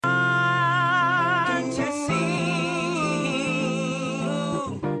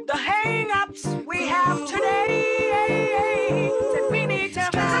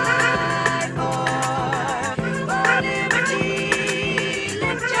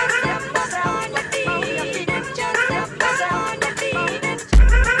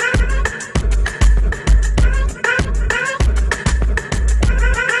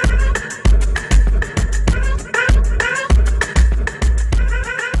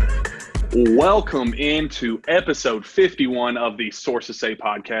Welcome into episode 51 of the Sources Say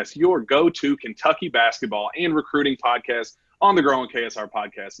podcast, your go-to Kentucky basketball and recruiting podcast on the growing KSR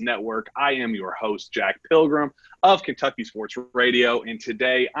Podcast Network. I am your host, Jack Pilgrim of Kentucky Sports Radio, and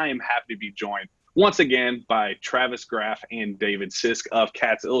today I am happy to be joined once again by Travis Graff and David Sisk of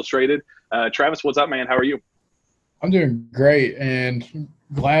Cats Illustrated. Travis, what's up, man? How are you? I'm doing great and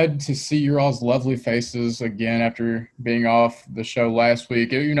glad to see your all's lovely faces again after being off the show last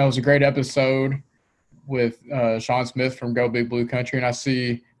week. It was a great episode with Sean Smith from Go Big Blue Country, and I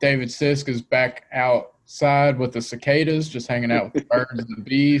see David Sisk is back outside with the cicadas, just hanging out with the birds and the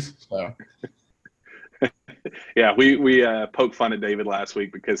bees. So, yeah, we poked fun at David last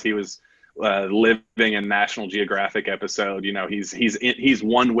week because he was living a National Geographic episode. He's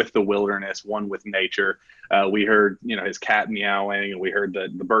one with the wilderness, one with nature. We heard his cat meowing, and we heard the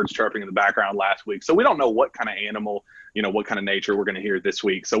birds chirping in the background last week. So we don't know what kind of animal, what kind of nature we're going to hear this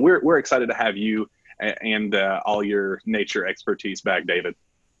week. So we're excited to have you and all your nature expertise back, David.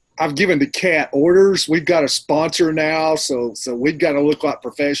 I've given the cat orders. We've got a sponsor now, so we've got to look like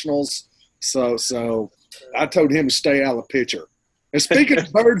professionals. So I told him to stay out of the picture. And speaking of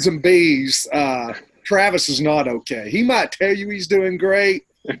birds and bees, Travis is not okay. He might tell you he's doing great.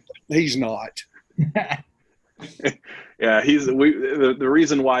 He's not. Yeah, the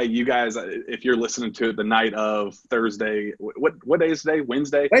reason why you guys, if you're listening to it the night of Thursday, what day is today?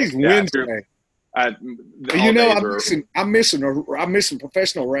 Wednesday? Today's Wednesday. I'm missing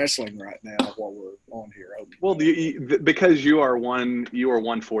professional wrestling right now while we're on here. Okay. Well, because you are one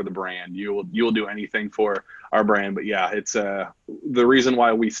for the brand. You will do anything for our brand. But yeah, it's the reason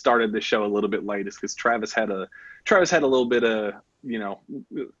why we started this show a little bit late is because Travis had a little bit of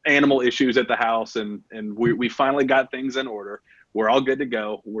animal issues at the house, and we finally got things in order. We're all good to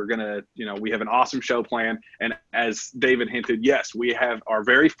go. We're gonna, we have an awesome show planned. And as David hinted, yes, we have our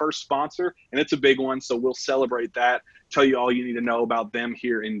very first sponsor, and it's a big one. So we'll celebrate that, tell you all you need to know about them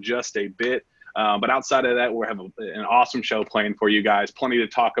here in just a bit. But outside of that, we'll have an awesome show planned for you guys. Plenty to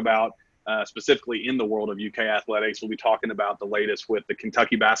talk about, specifically in the world of UK athletics. We'll be talking about the latest with the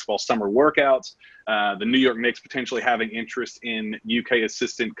Kentucky basketball summer workouts, the New York Knicks potentially having interest in UK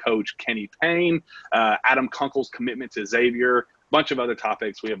assistant coach Kenny Payne, Adam Kunkel's commitment to Xavier, bunch of other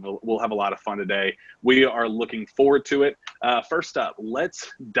topics. We'll have a lot of fun today. We are looking forward to it. First up, let's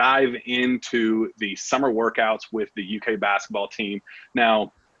dive into the summer workouts with the UK basketball team.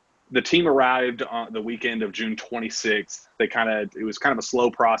 Now, the team arrived on the weekend of June 26th. It was kind of a slow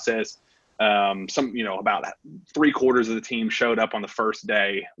process. About 3/4 of the team showed up on the first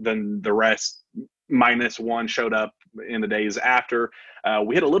day. Then the rest, minus one, showed up in the days after.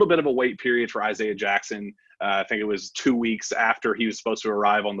 We had a little bit of a wait period for Isaiah Jackson. I think it was 2 weeks after he was supposed to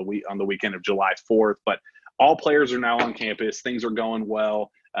arrive on the weekend of July 4th. But all players are now on campus. Things are going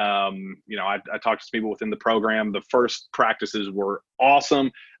well. I talked to people within the program. The first practices were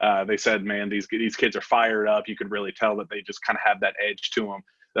awesome. They said, man, these kids are fired up. You could really tell that they just kind of have that edge to them.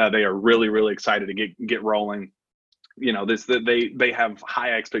 They are really, really excited to get rolling. They have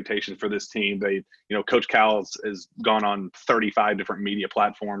high expectations for this team. Coach Cal has gone on 35 different media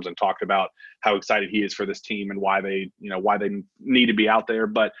platforms and talked about how excited he is for this team and why they need to be out there.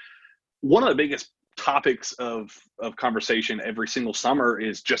 But one of the biggest topics of conversation every single summer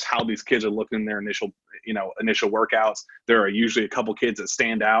is just how these kids are looking in their initial workouts. There are usually a couple kids that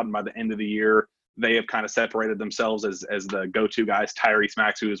stand out, and by the end of the year, they have kind of separated themselves as the go-to guys. Tyrese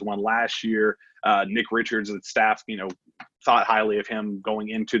Maxey, who has won last year, Nick Richards, the staff, thought highly of him going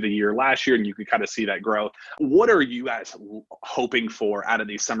into the year last year, and you could kind of see that growth. What are you guys hoping for out of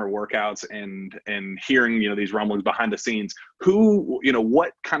these summer workouts and hearing, these rumblings behind the scenes?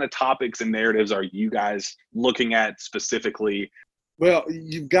 What kind of topics and narratives are you guys looking at specifically? Well,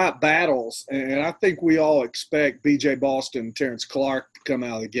 you've got battles, and I think we all expect B.J. Boston and Terrence Clark to come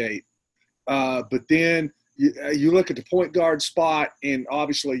out of the gate. But then you look at the point guard spot, and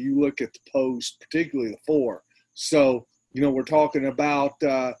obviously you look at the post, particularly the four. So, we're talking about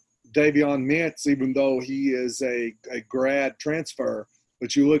Davion Mintz, even though he is a grad transfer.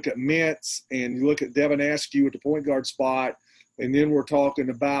 But you look at Mintz and you look at Devin Askew at the point guard spot, and then we're talking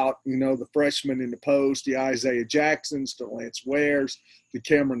about, the freshmen in the post, the Isaiah Jacksons, the Lance Wares, the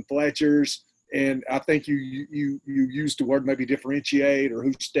Cameron Fletchers. And I think you used the word maybe differentiate or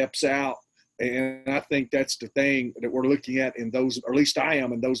who steps out. And I think that's the thing that we're looking at in those, or at least I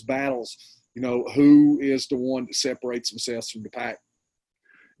am in those battles, who is the one that separates themselves from the pack.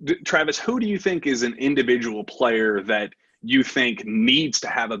 Travis, who do you think is an individual player that you think needs to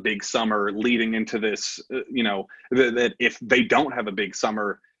have a big summer leading into this, that if they don't have a big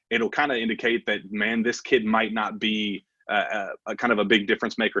summer, it'll kind of indicate that, man, this kid might not be a kind of a big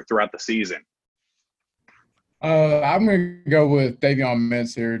difference maker throughout the season? I'm going to go with Davion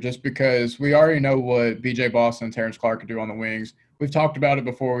Mintz here just because we already know what B.J. Boston and Terrence Clark can do on the wings. We've talked about it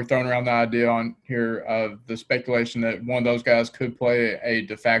before. We've thrown around the idea on here of the speculation that one of those guys could play a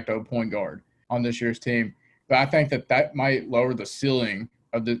de facto point guard on this year's team. But I think that might lower the ceiling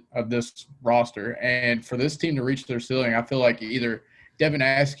of this roster. And for this team to reach their ceiling, I feel like either Devin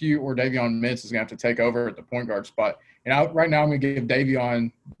Askew or Davion Mintz is going to have to take over at the point guard spot. And right now I'm going to give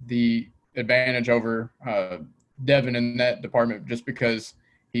Davion the advantage over Devin in that department just because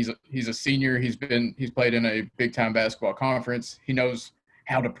he's a senior. He's played in a big time basketball conference. He knows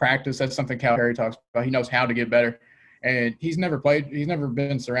how to practice. That's something Calipari talks about. He knows how to get better, and he's never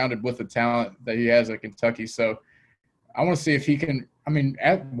been surrounded with the talent that he has at Kentucky. So I want to see if he can. I mean,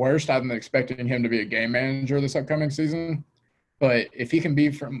 at worst, I'm expecting him to be a game manager this upcoming season. But if he can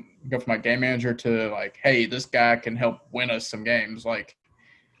go from like game manager to like, hey, this guy can help win us some games, like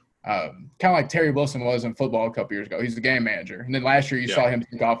kind of like Terry Wilson was in football a couple years ago. He's the game manager. And then last year you saw him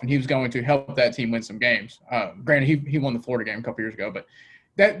take off, and he was going to help that team win some games. Granted, he won the Florida game a couple years ago, but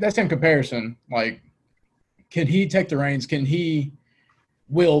that's in comparison. Like, can he take the reins? Can he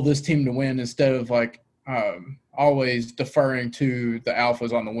will this team to win instead of like always deferring to the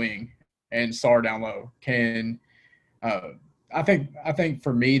alphas on the wing and Sarr down low? I think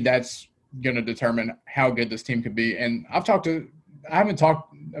for me that's going to determine how good this team could be. And I haven't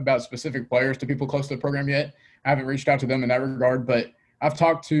talked about specific players to people close to the program yet. I haven't reached out to them in that regard, but I've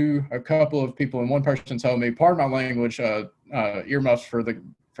talked to a couple of people, and one person told me, pardon my language, earmuffs for the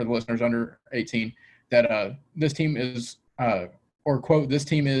listeners under 18, that this team is, or quote, this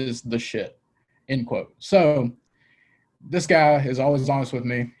team is the shit, end quote. So this guy is always honest with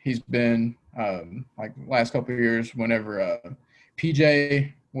me. He's been like last couple of years whenever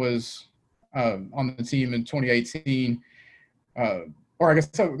PJ was on the team in 2018, or I guess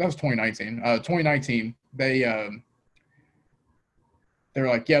that was 2019. 2019, they were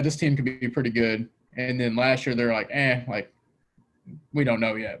like, yeah, this team could be pretty good. And then last year they're like, like we don't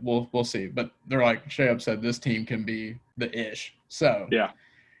know yet. We'll see. But they're like, straight up said this team can be the ish. So yeah,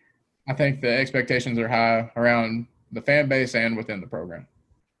 I think the expectations are high around the fan base and within the program.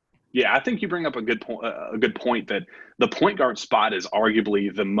 Yeah, I think you bring up a good point that the point guard spot is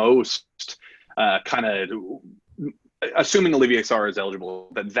arguably the most kind of, assuming Olivier Sarr is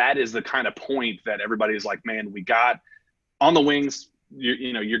eligible, that is the kind of point that everybody's like, man, we got on the wings.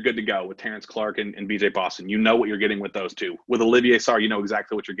 You're good to go with Terrence Clark and B.J. Boston. You know what you're getting with those two. With Olivier Sarr, you know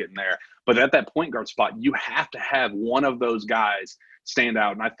exactly what you're getting there. But at that point guard spot, you have to have one of those guys stand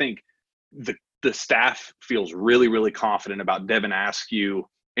out. And I think the staff feels really, really confident about Devin Askew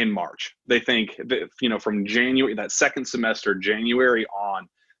in March. They think that, from January, that second semester, January on,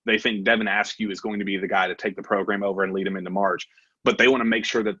 they think Devin Askew is going to be the guy to take the program over and lead them into March. But they want to make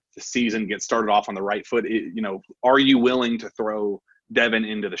sure that the season gets started off on the right foot. Are you willing to throw Devin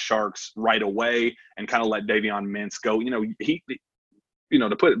into the Sharks right away and kind of let Davion Mintz go?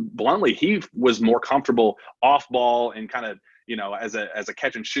 To put it bluntly, he was more comfortable off ball and kind of, as a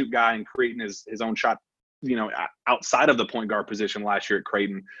catch and shoot guy and creating his own shot, outside of the point guard position last year at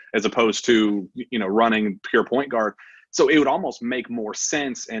Creighton, as opposed to, running pure point guard. So it would almost make more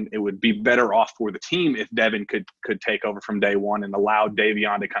sense, and it would be better off for the team if Devin could take over from day one and allow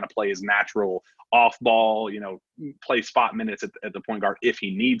Davion to kind of play his natural off ball, play spot minutes at the point guard if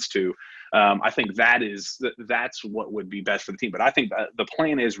he needs to. I think that's what would be best for the team. But I think the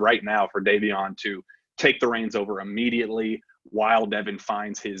plan is right now for Davion to take the reins over immediately while Devin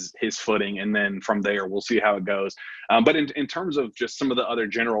finds his footing, and then from there we'll see how it goes. But in terms of just some of the other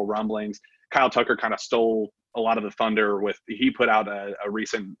general rumblings, Kyle Tucker kind of stole a lot of the thunder he put out a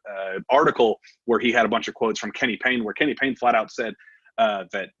recent article where he had a bunch of quotes from Kenny Payne, where Kenny Payne flat out said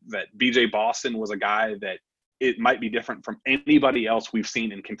that B.J. Boston was a guy that it might be different from anybody else we've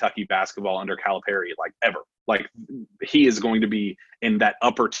seen in Kentucky basketball under Calipari, like ever. Like, he is going to be in that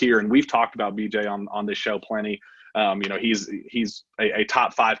upper tier, and we've talked about B.J. on this show plenty. He's a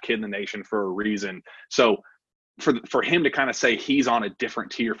top 5 kid in the nation for a reason. So for him to kind of say he's on a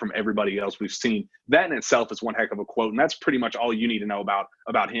different tier from everybody else we've seen, that in itself is one heck of a quote. And that's pretty much all you need to know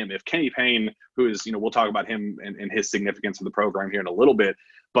about him. If Kenny Payne, who is, we'll talk about him and his significance in the program here in a little bit,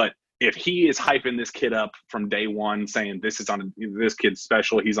 but if he is hyping this kid up from day one, saying this kid's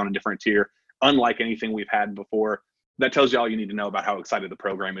special, he's on a different tier, unlike anything we've had before, that tells you all you need to know about how excited the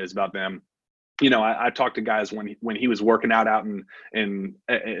program is about them. I talked to guys when he was working out in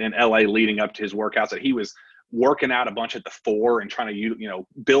LA leading up to his workouts, that he was working out a bunch at the 4 and trying to,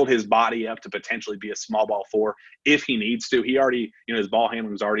 build his body up to potentially be a small ball 4 if he needs to. He already, his ball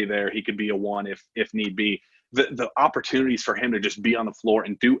handling is already there. He could be a 1 if need be. the opportunities for him to just be on the floor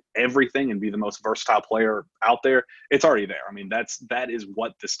and do everything and be the most versatile player out there, it's already there. I mean, that is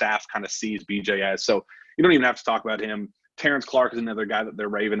what the staff kind of sees BJ as. So you don't even have to talk about him. Terrence Clark is another guy that they're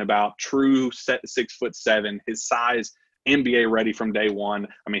raving about. True 6'7", his size, NBA ready from day one.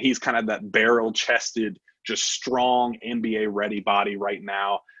 I mean, he's kind of that barrel-chested, just strong NBA ready body right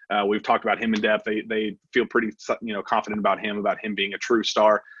now. We've talked about him in depth. They feel pretty, confident about him being a true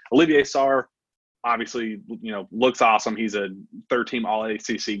star. Olivier Sarr, obviously, looks awesome. He's a third-team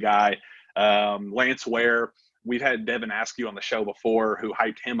All-ACC guy. Lance Ware, we've had Devin Askew on the show before, who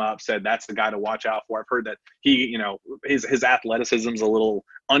hyped him up, said that's the guy to watch out for. I've heard that he, his athleticism is a little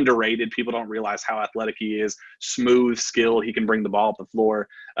underrated. People don't realize how athletic he is. Smooth, skilled. He can bring the ball up the floor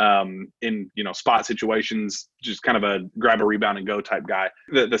in spot situations. Just kind of a grab a rebound and go type guy.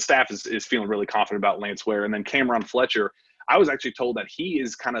 The staff is feeling really confident about Lance Ware. And then Cameron Fletcher, I was actually told that he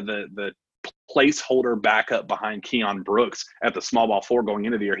is kind of the placeholder backup behind Keon Brooks at the small ball 4 going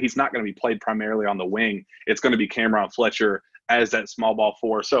into the year. He's not going to be played primarily on the wing. It's going to be Cameron Fletcher as that small ball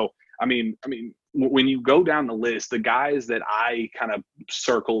 4. So, I mean, when you go down the list, the guys that I kind of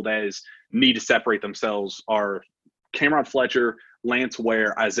circled as need to separate themselves are Cameron Fletcher, Lance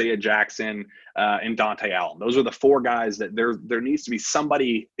Ware, Isaiah Jackson, and Dante Allen. Those are the 4 guys that there needs to be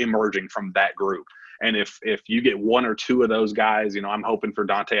somebody emerging from that group. And if you get 1 or 2 of those guys, I'm hoping for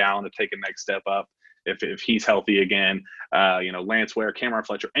Dante Allen to take a next step up if he's healthy again. Lance Ware, Cameron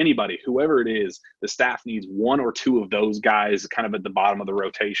Fletcher, anybody, whoever it is, the staff needs 1 or 2 of those guys kind of at the bottom of the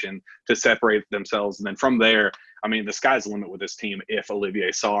rotation to separate themselves. And then from there, I mean, the sky's the limit with this team if Olivier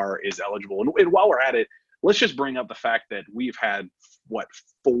Sarr is eligible. And while we're at it, let's just bring up the fact that we've had,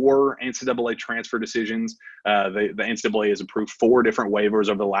 4 NCAA transfer decisions. The NCAA has approved 4 different waivers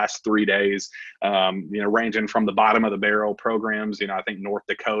over the last 3 days, ranging from the bottom of the barrel programs, I think North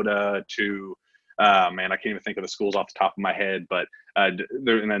Dakota to, I can't even think of the schools off the top of my head, but and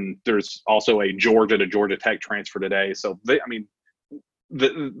then there's also a Georgia to Georgia Tech transfer today. So, the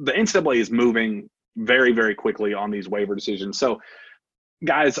NCAA is moving very, very quickly on these waiver decisions. So,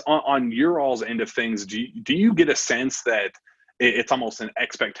 guys, on your all's end of things, do you get a sense that it's almost an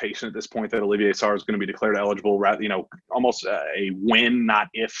expectation at this point that Olivier Sarr is going to be declared eligible, rather, almost a win, not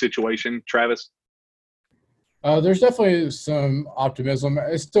if situation, Travis? There's definitely some optimism.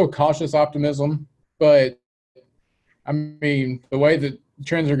 It's still cautious optimism, but I mean, the way that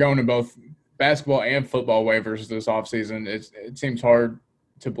trends are going in both basketball and football waivers this offseason, it seems hard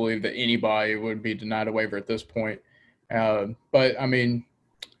to believe that anybody would be denied a waiver at this point. But I mean,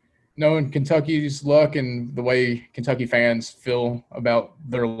 knowing Kentucky's luck and the way Kentucky fans feel about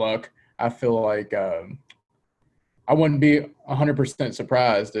their luck, I feel like I wouldn't be 100%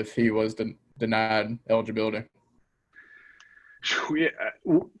 surprised if he was denied eligibility.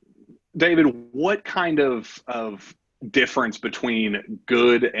 David, what kind of difference between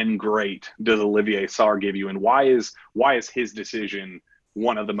good and great does Olivier Sarr give you, and why is his decision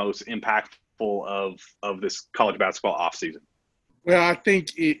one of the most impactful of this college basketball offseason? Well, I think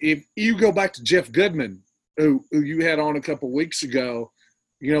if you go back to Jeff Goodman, who you had on a couple of weeks ago,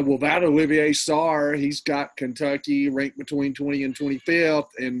 without Olivier Sarr, he's got Kentucky ranked between 20 and 25th,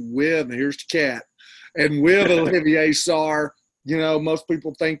 and here's the cat, and with Olivier Sarr, most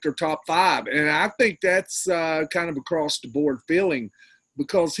people think they're top 5. And I think that's kind of across the board feeling,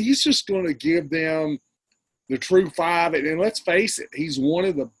 because he's just going to give them the true 5. And let's face it, he's one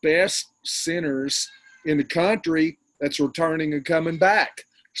of the best centers in the country that's returning and coming back.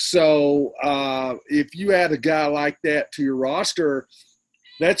 So if you add a guy like that to your roster,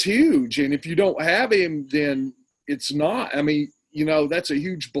 that's huge. And if you don't have him, then it's not. I mean, that's a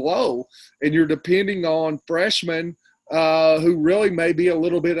huge blow. And you're depending on freshmen who really may be a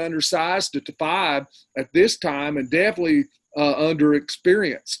little bit undersized at the 5 at this time, and definitely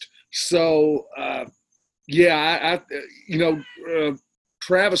underexperienced. So,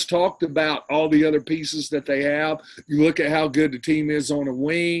 Travis talked about all the other pieces that they have. You look at how good the team is on a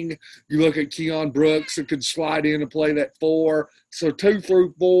wing. You look at Keon Brooks, who could slide in and play that 4. So 2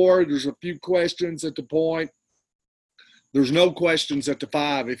 through 4, there's a few questions at the point. There's no questions at the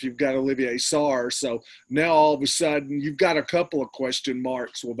 5 if you've got Olivier Sarr. So now all of a sudden you've got a couple of question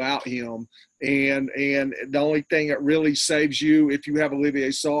marks without him. And the only thing that really saves you if you have Olivier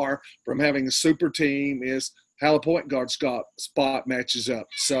Sarr from having a super team is how the point guard spot matches up.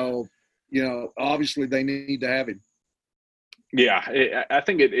 So, obviously they need to have him. Yeah, I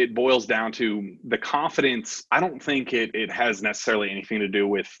think it boils down to the confidence. I don't think it has necessarily anything to do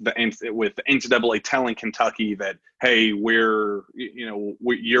with the NCAA telling Kentucky that, hey, you're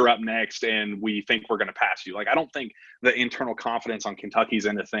up next and we think we're going to pass you. Like, I don't think the internal confidence on Kentucky's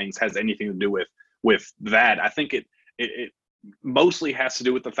end of things has anything to do with with that. I think it mostly has to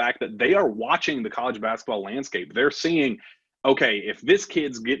do with the fact that they are watching the college basketball landscape. They're seeing, okay, if this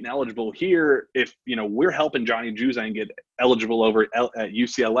kid's getting eligible here, if, we're helping Johnny Juzang get eligible over at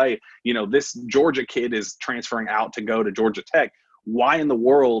UCLA, this Georgia kid is transferring out to go to Georgia Tech. Why in the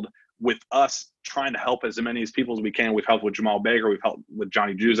world, with us trying to help as many as people as we can, we've helped with Jamal Baker, we've helped with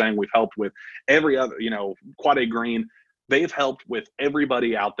Johnny Juzang, we've helped with every other, Quade Green. They've helped with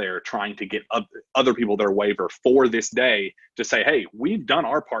everybody out there trying to get other people their waiver for this day to say, hey, we've done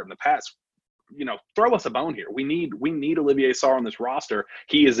our part in the past. Throw us a bone here. We need Olivier Sarr on this roster.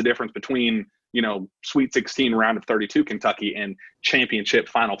 He is the difference between, Sweet 16 round of 32 Kentucky and championship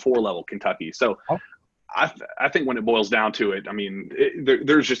Final Four level Kentucky. So I think when it boils down to it, I mean,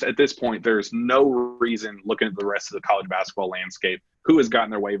 there's just, at this point, there's no reason, looking at the rest of the college basketball landscape, who has gotten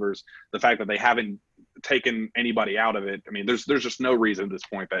their waivers, the fact that they haven't taken anybody out of it. I mean, there's just no reason at this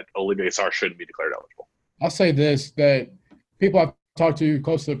point that Olivier Sarr shouldn't be declared eligible. I'll say this, that people I've talked to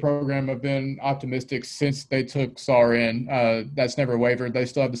close to the program have been optimistic since they took Sarr in. That's never wavered. They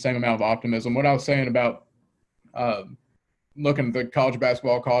still have the same amount of optimism. What I was saying about looking at the college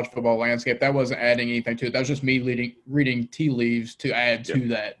basketball, college football landscape, that wasn't adding anything to it. That was just me reading tea leaves to add to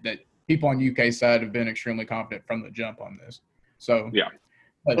that people on UK side have been extremely confident from the jump on this. So, yeah.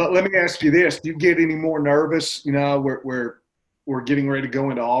 But let me ask you this. Do you get any more nervous? We're getting ready to go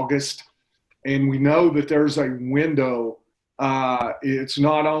into August, and we know that there's a window. It's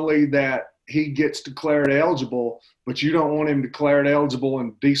not only that he gets declared eligible, but you don't want him declared eligible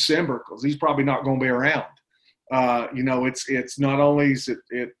in December because he's probably not going to be around. It's not only is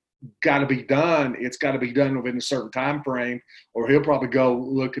it got to be done, it's got to be done within a certain time frame, or he'll probably go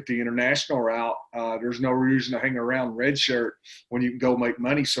look at the international route. There's no reason to hang around redshirt when you can go make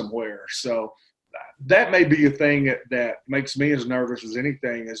money somewhere. So that may be a thing that makes me as nervous as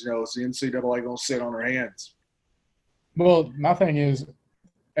anything. Is the NCAA going to sit on their hands? Well, my thing is,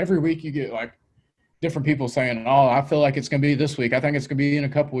 every week you get like different people saying, "Oh, I feel like it's going to be this week. I think it's going to be in a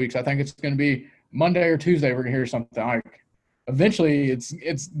couple weeks. I think it's going to be Monday or Tuesday. We're going to hear something." Like, eventually, it's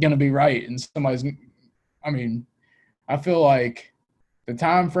going to be right. And I feel like the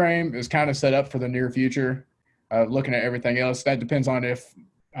time frame is kind of set up for the near future. Looking at everything else, that depends on if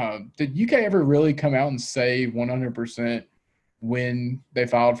did UK ever really come out and say 100% when they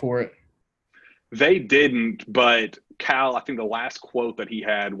filed for it? They didn't, but Cal, I think the last quote that he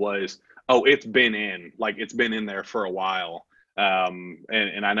had was, "Oh, it's been in there for a while."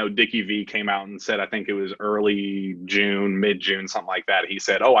 And I know Dickie V came out and said, I think it was early June, mid-June, something like that. He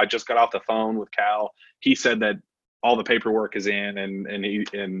said, "Oh, I just got off the phone with Cal. He said that all the paperwork is in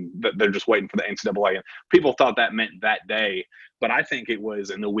and they're just waiting for the NCAA." And people thought that meant that day, but I think it was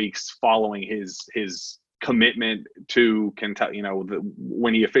in the weeks following his commitment to Kentucky,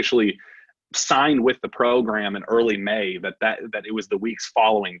 when he officially signed with the program in early May, that it was the weeks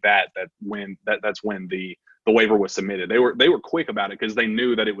following that's when the waiver was submitted. They were quick about it because they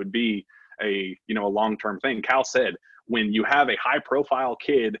knew that it would be a long-term thing. Cal said, when you have a high-profile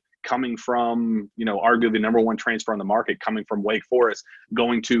kid coming from, arguably the number one transfer on the market, coming from Wake Forest,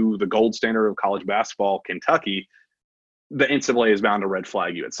 going to the gold standard of college basketball, Kentucky, the NCAA is bound to red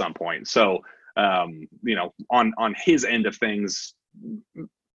flag you at some point. So, on his end of things,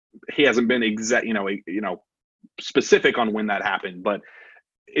 he hasn't been specific on when that happened, but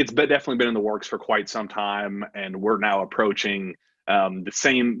it's definitely been in the works for quite some time, and we're now approaching the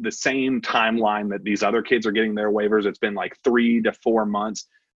same timeline that these other kids are getting their waivers. It's been like 3 to 4 months.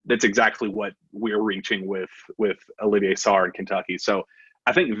 That's exactly what we're reaching with Olivier Sarr in Kentucky. So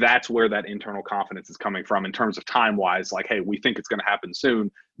I think that's where that internal confidence is coming from in terms of time-wise. Like, hey, we think it's going to happen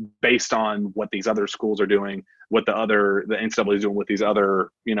soon based on what these other schools are doing, what the NCAA is doing with these other,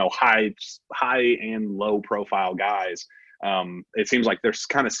 high and low-profile guys. It seems like they're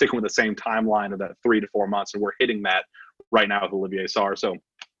kind of sticking with the same timeline of that 3 to 4 months, and we're hitting that right now with Olivier Sarr. So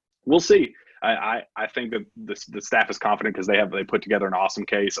we'll see. I think that the staff is confident because they put together an awesome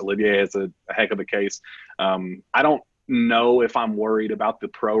case. Olivier has a heck of a case. I don't know if I'm worried about the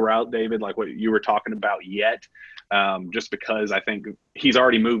pro route, David, like what you were talking about yet, just because I think he's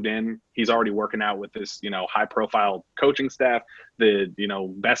already moved in. He's already working out with this, high profile coaching staff, the,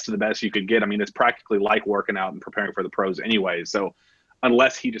 best of the best you could get. I mean, it's practically like working out and preparing for the pros anyway. So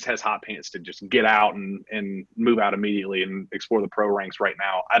unless he just has hot pants to just get out and move out immediately and explore the pro ranks right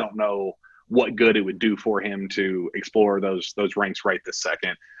now, I don't know what good it would do for him to explore those ranks right this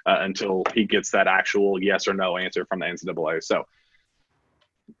second until he gets that actual yes or no answer from the NCAA. So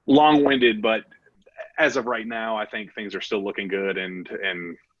long-winded, but as of right now, I think things are still looking good, and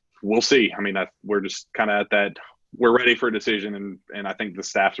we'll see. I mean, we're just kind of at that. We're ready for a decision, and I think the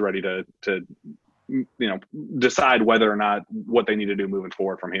staff's ready to decide whether or not what they need to do moving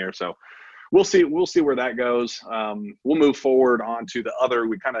forward from here. So we'll see where that goes. We'll move forward on to the other.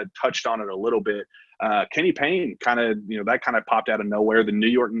 We kind of touched on it a little bit. Kenny Payne that kind of popped out of nowhere. The New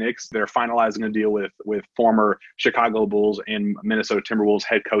York Knicks, they're finalizing a deal with former Chicago Bulls and Minnesota Timberwolves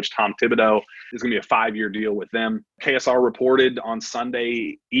head coach Tom Thibodeau. It's going to be a 5-year deal with them. KSR reported on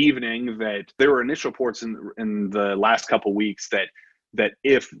Sunday evening that there were initial reports in the last couple weeks that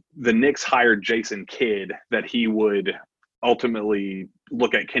if the Knicks hired Jason Kidd, that he would ultimately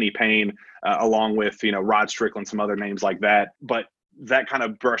look at Kenny Payne along with, Rod Strickland, some other names like that. But that kind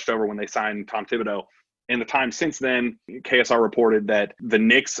of brushed over when they signed Tom Thibodeau. In the time since then, KSR reported that the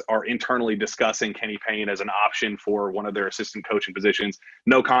Knicks are internally discussing Kenny Payne as an option for one of their assistant coaching positions.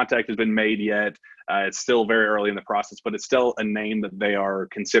 No contact has been made yet. It's still very early in the process, but it's still a name that they are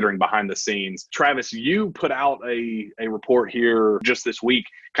considering behind the scenes. Travis, you put out a report here just this week,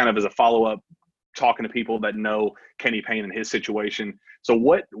 kind of as a follow-up, talking to people that know Kenny Payne and his situation. So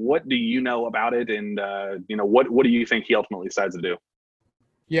what do you know about it, and what do you think he ultimately decides to do?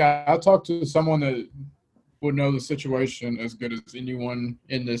 Yeah, I talked to someone that would know the situation as good as anyone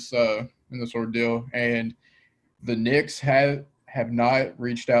in this ordeal, and the Knicks have not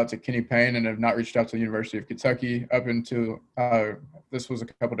reached out to Kenny Payne and have not reached out to the University of Kentucky up until this was a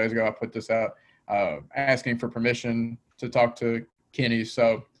couple days ago. I put this out asking for permission to talk to Kenny.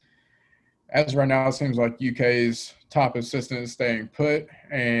 So as of right now, it seems like UK's top assistant is staying put,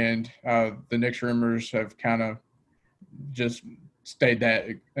 and the Knicks rumors have kind of just stayed that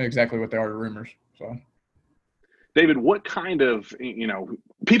exactly what they are, rumors. So, David, what kind of,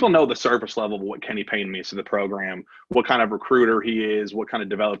 people know the surface level of what Kenny Payne means to the program, what kind of recruiter he is, what kind of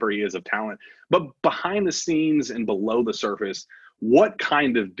developer he is of talent. But behind the scenes and below the surface, what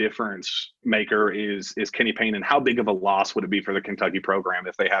kind of difference maker is Kenny Payne, and how big of a loss would it be for the Kentucky program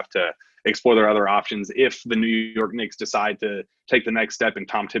if they have to explore their other options, if the New York Knicks decide to take the next step and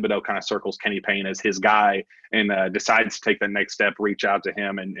Tom Thibodeau kind of circles Kenny Payne as his guy and decides to take the next step, reach out to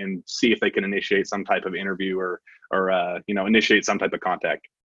him and see if they can initiate some type of interview or initiate some type of contact?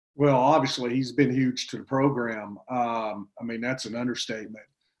 Well, obviously he's been huge to the program. That's an understatement.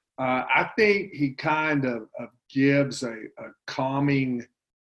 I think he kind of gives a calming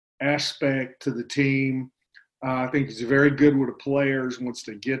aspect to the team. I think he's very good with the players, wants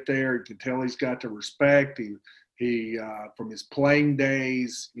to get there. You can tell he's got the respect. He from his playing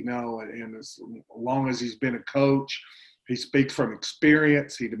days, and as long as he's been a coach, he speaks from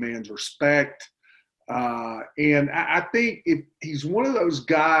experience. He demands respect. And I think if he's one of those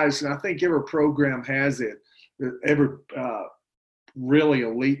guys, and I think every program has it, every really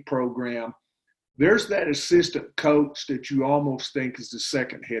elite program, there's that assistant coach that you almost think is the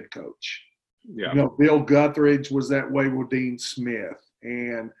second head coach. Yeah. Bill Guthridge was that way with Dean Smith.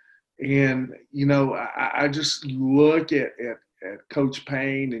 And I just look at Coach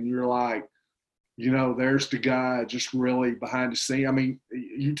Payne and you're like, there's the guy just really behind the scene. I mean,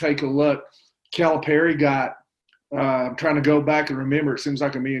 you take a look, Calipari got I'm trying to go back and remember, it seems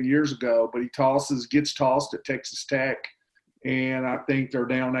like a million years ago, but he gets tossed at Texas Tech. And I think they're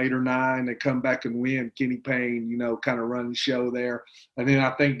down 8 or 9. They come back and win. Kenny Payne, kind of running the show there. And then I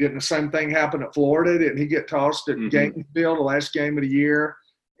think didn't the same thing happen at Florida? Didn't he get tossed at Gainesville, the last game of the year?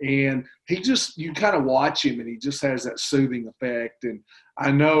 And you kind of watch him and he just has that soothing effect. And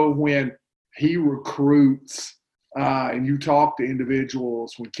I know when he recruits and you talk to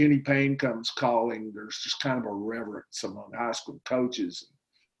individuals, when Kenny Payne comes calling, there's just kind of a reverence among high school coaches and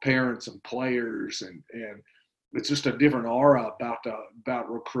parents and players. And it's just a different aura about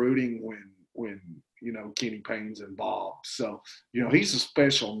recruiting when Kenny Payne's involved. So he's a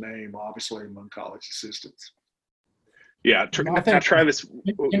special name, obviously, among college assistants. Yeah, I think Travis.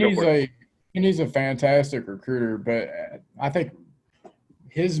 Kenny's a fantastic recruiter, but I think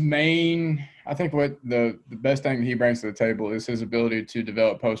what the best thing he brings to the table is his ability to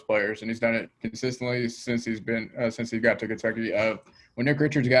develop post players, and he's done it consistently since he got to Kentucky. When Nick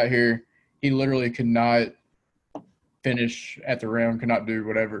Richards got here, he literally could not finish at the rim, could not do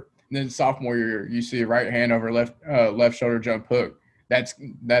whatever. And then sophomore year, you see a right hand over left shoulder jump hook.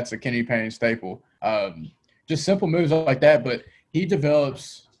 That's a Kenny Payne staple. Just simple moves like that, but he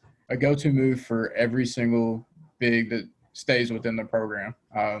develops a go-to move for every single big that stays within the program.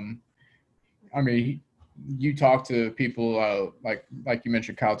 You talk to people like you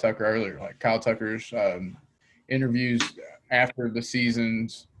mentioned Kyle Tucker earlier, like Kyle Tucker's interviews after the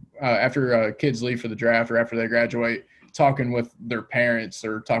seasons, after kids leave for the draft or after they graduate, talking with their parents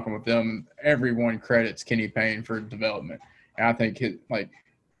or talking with them, everyone credits Kenny Payne for development. And I think it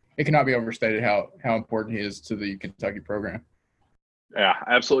cannot be overstated how important he is to the Kentucky program. Yeah,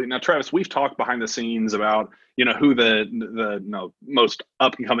 absolutely. Now, Travis, we've talked behind the scenes about, who the most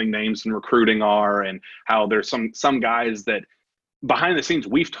up and coming names in recruiting are, and how there's some guys that behind the scenes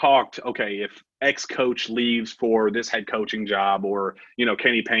we've talked. Okay, if X coach leaves for this head coaching job, or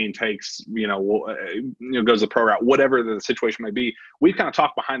Kenny Payne takes goes the pro route, whatever the situation may be, we've kind of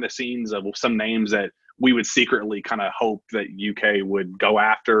talked behind the scenes of some names that we would secretly kind of hope that UK would go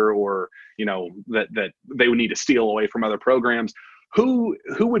after, or that they would need to steal away from other programs. Who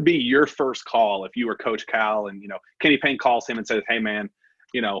would be your first call if you were Coach Cal, and Kenny Payne calls him and says, "Hey man,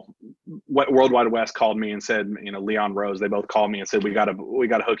 what World Wide West called me and said, Leon Rose, they both called me and said we got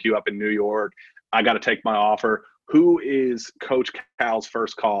to hook you up in New York. I got to take my offer." Who is Coach Cal's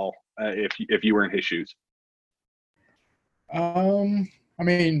first call if you were in his shoes? I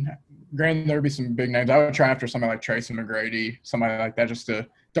mean, granted, there'd be some big names. I would try after somebody like Tracy McGrady, somebody like that, just to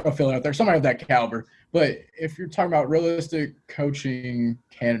throw a feel out there, somebody of that caliber. But if you're talking about realistic coaching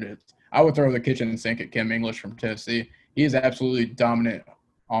candidates, I would throw the kitchen sink at Kim English from Tennessee. He is absolutely dominant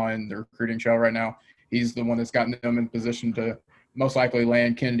on the recruiting trail right now. He's the one that's gotten them in position to most likely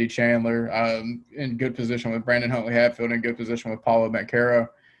land Kennedy Chandler, in good position with Brandon Huntley Hatfield, in good position with Paulo Banchero.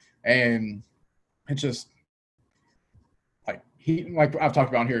 And it's just like I've talked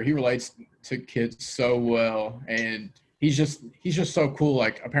about here, he relates to kids so well, and he's just so cool.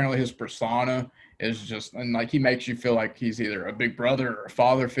 Like, apparently his persona is just, and like he makes you feel like he's either a big brother or a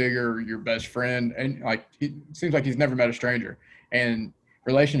father figure or your best friend, and like it seems like he's never met a stranger. And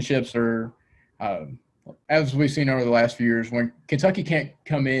relationships are, as we've seen over the last few years, when Kentucky can't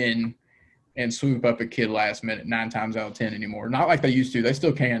come in and swoop up a kid last minute 9 times out of 10 anymore. Not like they used to. They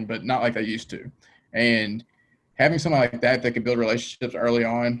still can, but not like they used to. And having somebody like that can build relationships early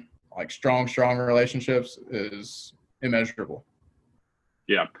on, like strong relationships, is immeasurable.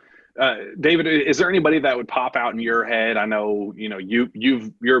 Yeah. David, is there anybody that would pop out in your head? I know,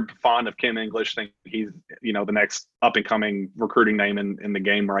 you're fond of Kim English, think he's, the next up and coming recruiting name in the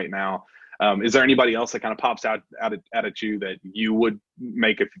game right now. Is there anybody else that kind of pops out at you that you would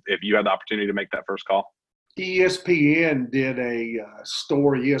make if you had the opportunity to make that first call? ESPN did a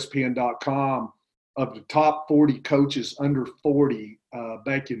story, ESPN.com, of the top 40 coaches under 40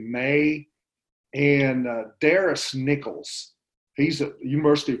 back in May. And Darius Nichols, he's at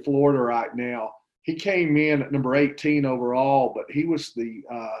University of Florida right now. He came in at number 18 overall, but he was the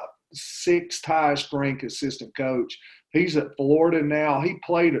 6th highest ranked assistant coach. He's at Florida now. He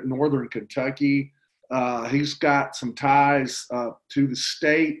played at Northern Kentucky. He's got some ties to the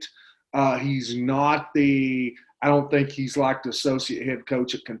state. He's not I don't think he's like the associate head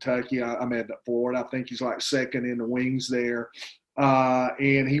coach at Kentucky. I'm at Florida. I think he's like second in the wings there.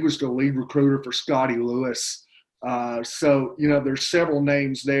 And he was the lead recruiter for Scotty Lewis. So, there's several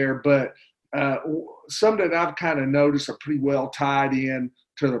names there, but some that I've kind of noticed are pretty well tied in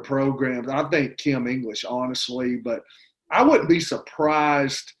to the programs. I think Kim English, honestly, but I wouldn't be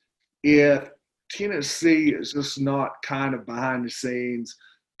surprised if Tennessee is just not kind of behind the scenes,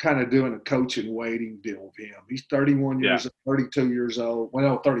 kind of doing a coaching waiting deal with him. He's 31 years, 32 years old. Well,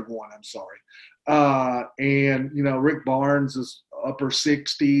 no, 31, I'm sorry. And, Rick Barnes is upper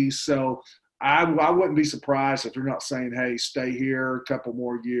 60s. So I wouldn't be surprised if they're not saying, hey, stay here a couple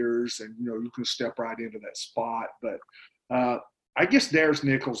more years and, you can step right into that spot. But I guess Darius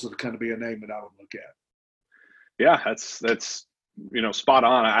Nichols is going to be a name that I would look at. Yeah, that's spot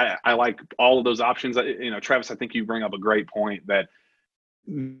on. I like all of those options. Travis, I think you bring up a great point that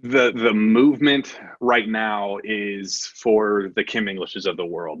the movement right now is for the Kim Englishes of the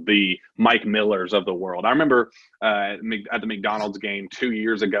world, the Mike Millers of the world. I remember at the McDonald's game 2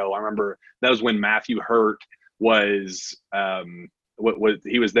 years ago, I remember that was when Matthew Hurt was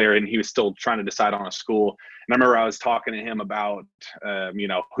he was there and he was still trying to decide on a school. And I remember I was talking to him about,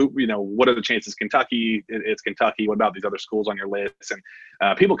 what are the chances Kentucky? It's Kentucky. What about these other schools on your list?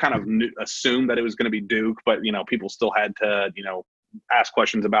 And people kind of assumed that it was going to be Duke, but, people still had to, ask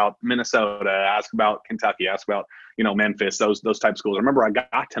questions about Minnesota, ask about Kentucky, ask about, Memphis, those type of schools. I remember I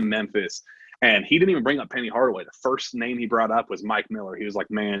got to Memphis and he didn't even bring up Penny Hardaway. The first name he brought up was Mike Miller. He was like,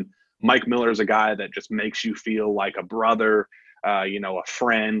 man, Mike Miller is a guy that just makes you feel like a brother, a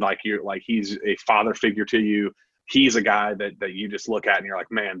friend, like he's a father figure to you. He's a guy that you just look at and you're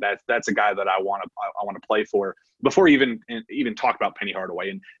like, man, that's a guy that I want to play for. Before you even talk about Penny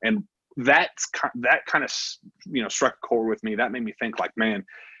Hardaway, and that kind of struck a chord with me. That made me think like, man,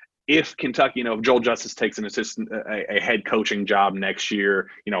 if Kentucky, if Joel Justice takes a head coaching job next year,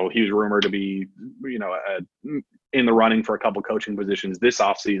 he was rumored to be, in the running for a couple coaching positions this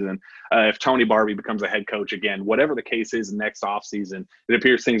offseason. If Tony Barbie becomes a head coach again, whatever the case is next offseason, it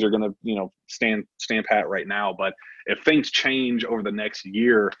appears things are going to, stand pat right now. But if things change over the next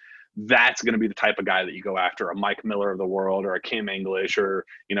year, that's going to be the type of guy that you go after, a Mike Miller of the world or a Kim English or,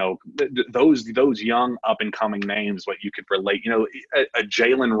 those young up and coming names, what you could relate, a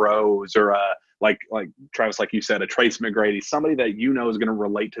Jalen Rose or like Travis, like you said, a Trace McGrady, somebody that is going to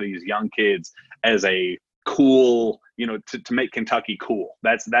relate to these young kids as a cool, to make Kentucky cool.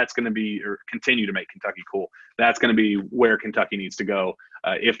 That's going to be, or continue to make Kentucky cool. That's going to be where Kentucky needs to go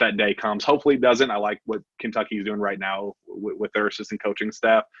if that day comes. Hopefully it doesn't. I like what Kentucky is doing right now with their assistant coaching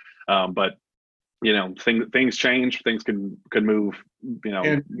staff. But things change. Things could move.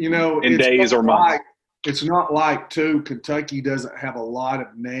 And in days or months. It's not like too. Kentucky doesn't have a lot of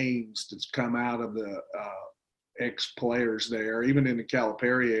names that's come out of the ex players there, even in the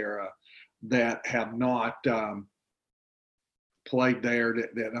Calipari era, that have not played there.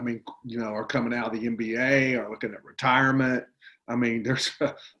 That are coming out of the NBA or looking at retirement. I mean, there's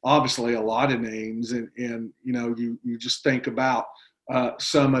obviously a lot of names, and you just think about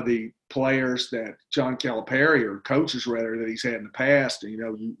some of the players that John Calipari, or coaches rather, that he's had in the past.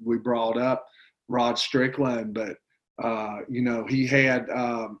 And, we brought up Rod Strickland, but he had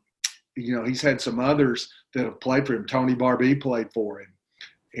he's had some others that have played for him. Tony Barbie played for him,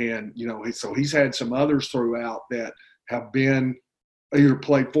 and so he's had some others throughout that have been either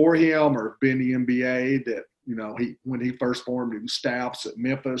played for him or been the NBA that when he first formed his staffs at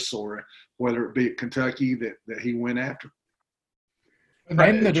Memphis, or whether it be at Kentucky that he went after. The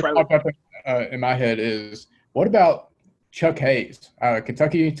name that just popped up in my head is, what about Chuck Hayes?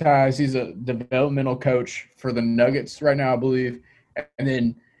 Kentucky ties. He's a developmental coach for the Nuggets right now, I believe. And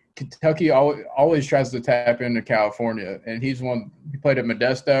then Kentucky always tries to tap into California. And he played at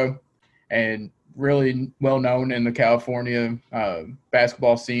Modesto and really well known in the California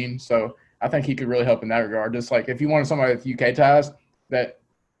basketball scene. So I think he could really help in that regard. Just like if you wanted somebody with UK ties, that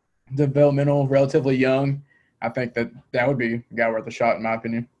developmental, relatively young, I think that would be a guy worth a shot, in my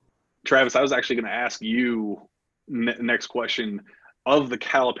opinion. Travis, I was actually going to ask you next question. Of the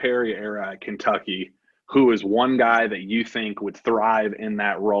Calipari era at Kentucky, who is one guy that you think would thrive in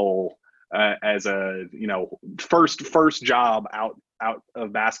that role as a first job out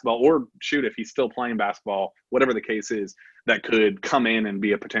of basketball, or shoot, if he's still playing basketball, whatever the case is, that could come in and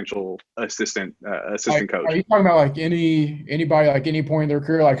be a potential assistant coach? Are you talking about like anybody, like any point in their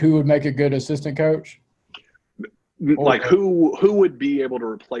career, like who would make a good assistant coach? Like who would be able to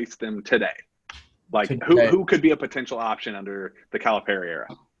replace them today? Like today. Who could be a potential option under the Calipari era?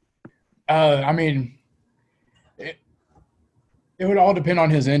 It would all depend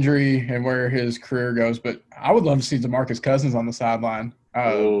on his injury and where his career goes, but I would love to see DeMarcus Cousins on the sideline.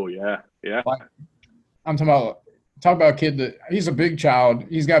 Oh yeah. Like, I'm talking about a kid that he's a big child.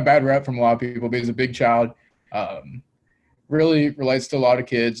 He's got a bad rep from a lot of people, but he's a big child. Really relates to a lot of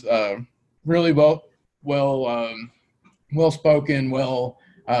kids. Really well spoken,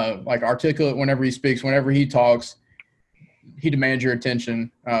 like articulate whenever he speaks, whenever he talks. He demands your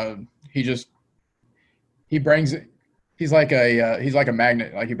attention. He brings it. He's like a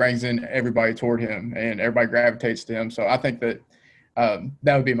magnet. Like he brings in everybody toward him, and everybody gravitates to him. So I think that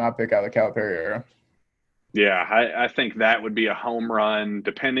would be my pick out of the Calipari era. Yeah, I think that would be a home run.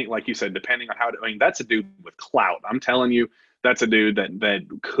 Depending, like you said, depending on that's a dude with clout. I'm telling you, that's a dude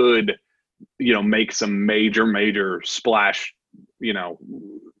that could, make some major splash,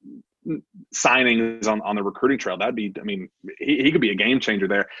 signings on the recruiting trail. That'd be, he could be a game changer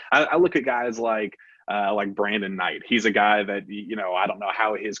there. I look at guys like Brandon Knight. He's a guy that, I don't know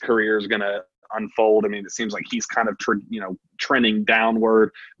how his career is going to unfold. It seems like he's kind of, trending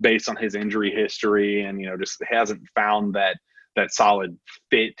downward based on his injury history, and, just hasn't found that solid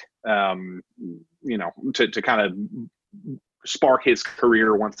fit, to kind of spark his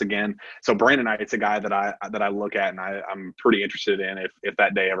career once again. So Brandon Knight's a guy that I look at, and I'm pretty interested in if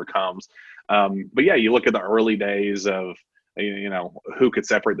that day ever comes. But yeah, you look at the early days of, who could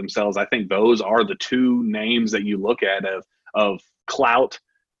separate themselves. I think those are the two names that you look at of clout,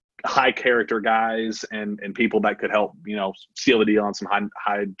 high character guys, and people that could help, seal the deal on some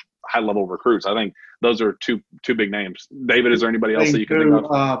high level recruits. I think those are two big names. David, is there anybody else that you can think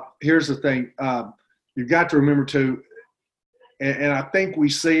of? Here's the thing. You've got to remember too, and I think we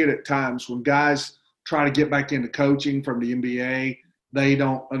see it at times when guys try to get back into coaching from the NBA, they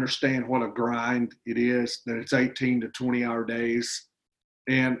don't understand what a grind it is, that it's 18 to 20-hour days.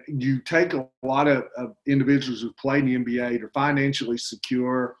 And you take a lot of individuals who play in the NBA, they're financially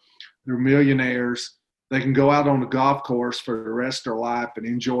secure, they're millionaires, they can go out on the golf course for the rest of their life and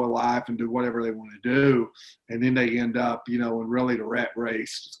enjoy life and do whatever they want to do. And then they end up, in really the rat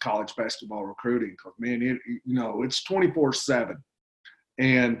race, it's college basketball recruiting. Because, man, it's 24/7.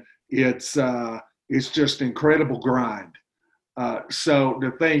 And it's just incredible grind. So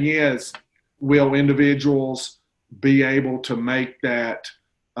the thing is, will individuals be able to make that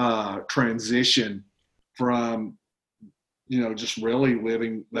transition from just really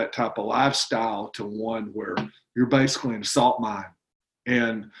living that type of lifestyle to one where you're basically in a salt mine?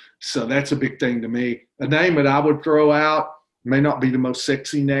 And so that's a big thing to me. A name that I would throw out may not be the most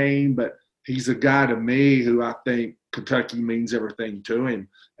sexy name, but he's a guy to me who I think Kentucky means everything to him,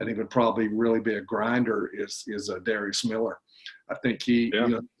 and he would probably really be a grinder is Darius Miller. I think he,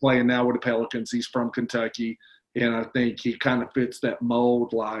 playing now with the Pelicans, he's from Kentucky, and I think he kind of fits that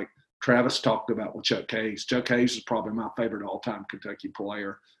mold like Travis talked about with Chuck Hayes. Chuck Hayes is probably my favorite all-time Kentucky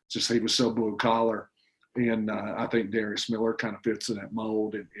player. Just he was so blue-collar, and I think Darius Miller kind of fits in that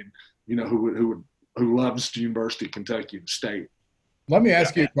mold, and who loves the University of Kentucky and the state. Let me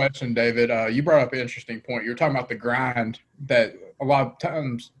ask you a question, David. You brought up an interesting point. You're talking about the grind that a lot of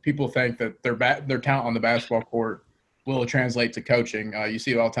times people think that their talent on the basketball court will translate to coaching. You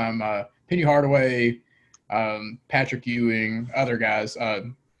see it all the time. Penny Hardaway, Patrick Ewing, other guys,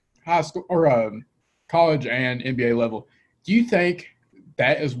 high school or college and NBA level. Do you think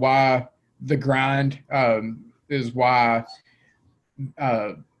that is why the grind is why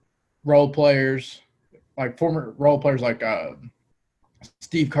role players, like former role players like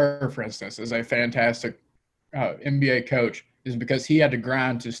Steve Kerr, for instance, is a fantastic NBA coach, is because he had to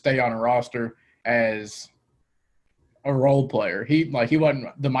grind to stay on a roster as a role player. He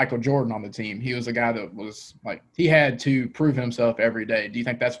wasn't the Michael Jordan on the team. He was a guy that was he had to prove himself every day. Do you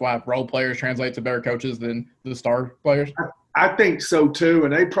think that's why role players translate to better coaches than the star players? I think so too,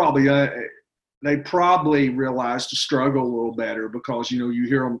 and they probably realize to struggle a little better because you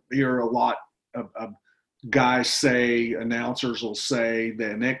hear a lot of guys say, announcers will say,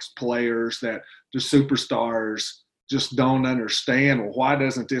 the next players that the superstars just don't understand. Well, why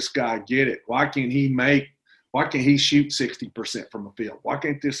doesn't this guy get it? Why can't he shoot 60% from the field? Why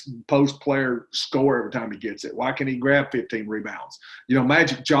can't this post player score every time he gets it? Why can't he grab 15 rebounds?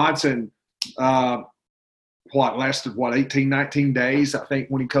 Magic Johnson, lasted 18, 19 days, I think,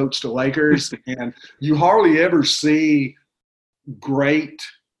 when he coached the Lakers. And you hardly ever see great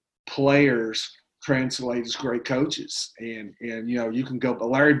players translate as great coaches. And you can go, but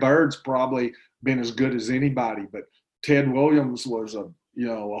Larry Bird's probably been as good as anybody, but Ted Williams was a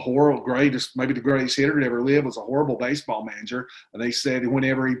horrible, maybe the greatest hitter to ever live, was a horrible baseball manager. And they said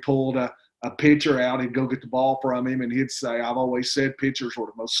whenever he pulled a pitcher out, he'd go get the ball from him, and he'd say, "I've always said pitchers were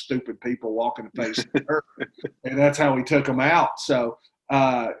the most stupid people walking the face of the earth." And that's how he took them out. So,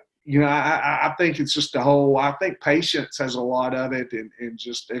 I think it's just I think patience has a lot of it, and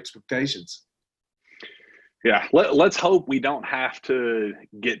just expectations. Yeah, let's hope we don't have to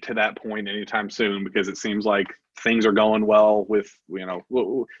get to that point anytime soon, because it seems like things are going well with,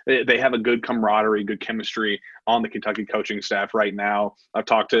 they have a good camaraderie, good chemistry on the Kentucky coaching staff right now. I've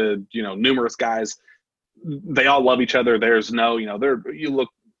talked to, numerous guys. They all love each other. There's no, you look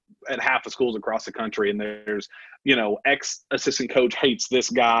at half the schools across the country and there's, ex-assistant coach hates this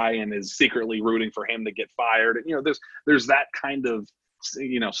guy and is secretly rooting for him to get fired. And, there's that kind of,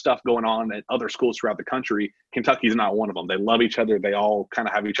 stuff going on at other schools throughout the country. Kentucky's not one of them. They love each other. They all kind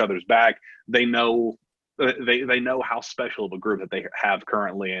of have each other's back. They know they know how special of a group that they have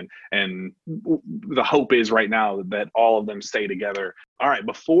currently, and the hope is right now that all of them stay together. All right,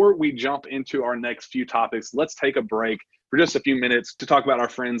 before we jump into our next few topics, let's take a break for just a few minutes to talk about our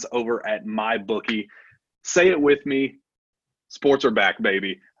friends over at MyBookie. Say it with me, sports are back,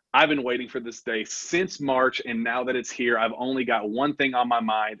 baby. I've been waiting for this day since March, and now that it's here, I've only got one thing on my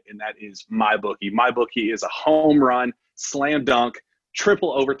mind, and that is MyBookie. MyBookie is a home run, slam dunk,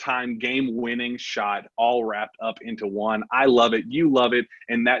 triple overtime, game-winning shot, all wrapped up into one. I love it. You love it,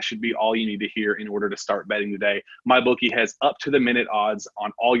 and that should be all you need to hear in order to start betting today. MyBookie has up-to-the-minute odds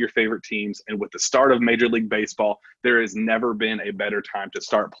on all your favorite teams, and with the start of Major League Baseball, there has never been a better time to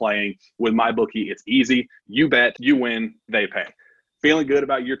start playing. With MyBookie, it's easy. You bet, you win, they pay. Feeling good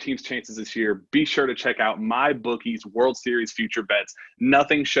about your team's chances this year? Be sure to check out MyBookie's World Series future bets.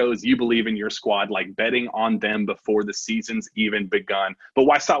 Nothing shows you believe in your squad like betting on them before the season's even begun. But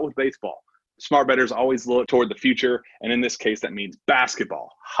why stop with baseball? Smart bettors always look toward the future, and in this case, that means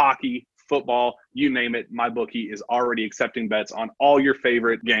basketball, hockey, football, you name it. MyBookie is already accepting bets on all your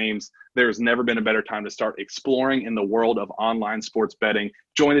favorite games. There's never been a better time to start exploring in the world of online sports betting.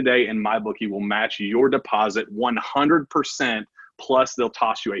 Join today, and MyBookie will match your deposit 100%. Plus, they'll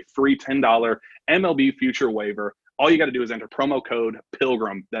toss you a free $10 MLB future waiver. All you got to do is enter promo code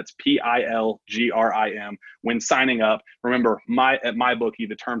PILGRIM. That's PILGRIM when signing up. Remember, at MyBookie,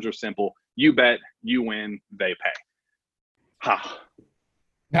 the terms are simple. You bet, you win, they pay. Ha.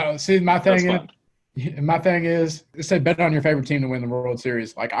 No, see, my thing is, say bet on your favorite team to win the World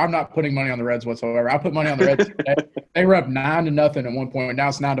Series. Like, I'm not putting money on the Reds whatsoever. I put money on the Reds today. They were up 9-0 at one point. Now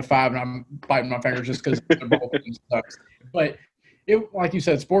it's 9-5, and I'm biting my fingers just because the bullpen sucks. But like you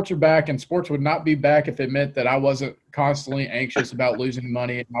said, sports are back, and sports would not be back if it meant that I wasn't constantly anxious about losing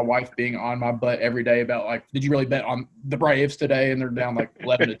money and my wife being on my butt every day about, like, did you really bet on the Braves today? And they're down like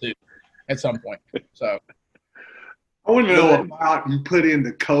 11-2 at some point. So I want to know about you put in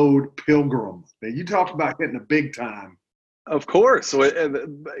the code Pilgrim. Now, you talked about hitting the big time. Of course. So,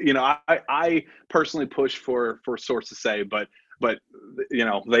 I personally push for sources say, but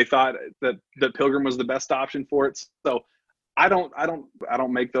they thought that Pilgrim was the best option for it. So I don't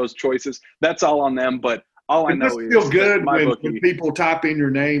make those choices. That's all on them. But all I know is feel good when people type in your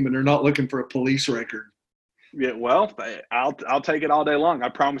name and they're not looking for a police record. Yeah, well, I'll take it all day long. I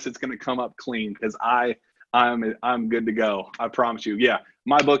promise it's going to come up clean because I'm good to go. I promise you. Yeah,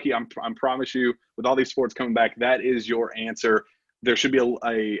 MyBookie. I promise you. With all these sports coming back, that is your answer. There should be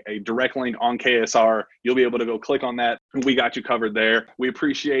a direct link on KSR. You'll be able to go click on that. We got you covered there. We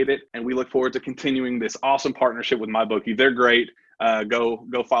appreciate it, and we look forward to continuing this awesome partnership with MyBookie. They're great. Go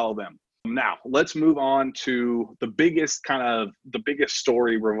follow them. Now, let's move on to the biggest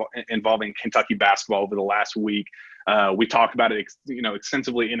story involving Kentucky basketball over the last week. We talked about it,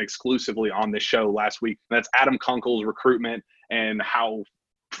 extensively and exclusively on this show last week. That's Adam Kunkel's recruitment and how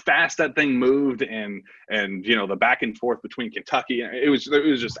fast that thing moved, and the back and forth between Kentucky. It was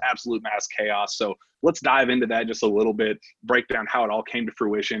just absolute mass chaos. So let's dive into that just a little bit, break down how it all came to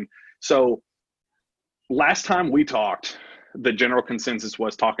fruition. So last time we talked, the general consensus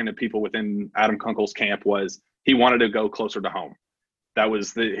was, talking to people within Adam Kunkel's camp, was he wanted to go closer to home. That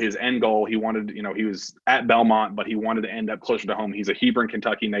was his end goal. He wanted, he was at Belmont, but he wanted to end up closer to home. He's a Hebron,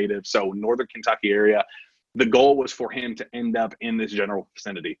 Kentucky native, so northern Kentucky area. The goal was for him to end up in this general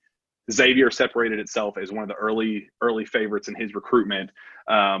vicinity. Xavier separated itself as one of the early favorites in his recruitment.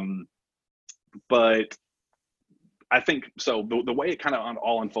 But I think so. The way it kind of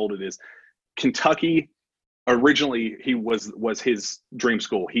all unfolded is Kentucky. Originally, he was his dream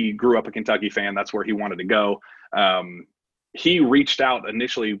school. He grew up a Kentucky fan. That's where he wanted to go. He reached out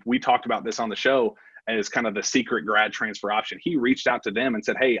initially. We talked about this on the show as kind of the secret grad transfer option. He reached out to them and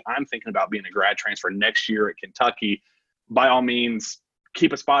said, "Hey, I'm thinking about being a grad transfer next year at Kentucky. By all means,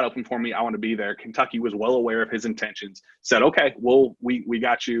 keep a spot open for me. I want to be there." Kentucky was well aware of his intentions. Said, "Okay, we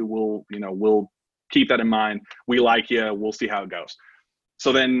got you. We'll keep that in mind. We like you. We'll see how it goes."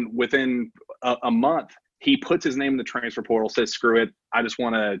 So then within a month, he puts his name in the transfer portal, says, "Screw it. I just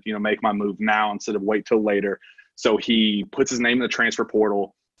want to, make my move now instead of wait till later." So he puts his name in the transfer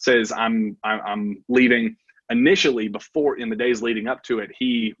portal, says, I'm leaving. Initially, before, in the days leading up to it,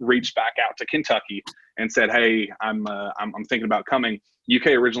 he reached back out to Kentucky and said, "Hey, I'm thinking about coming."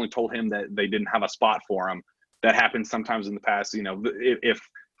 UK originally told him that they didn't have a spot for him. That happens sometimes in the past. If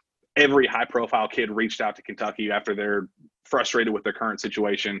every high-profile kid reached out to Kentucky after they're frustrated with their current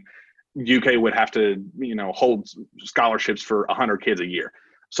situation, UK would have to, hold scholarships for 100 kids a year.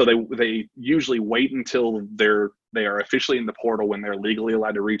 So they usually wait until they are officially in the portal when they're legally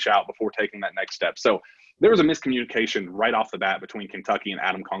allowed to reach out before taking that next step. So there was a miscommunication right off the bat between Kentucky and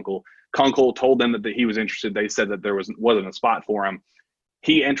Adam Kunkel. Kunkel told them that he was interested. They said that there wasn't a spot for him.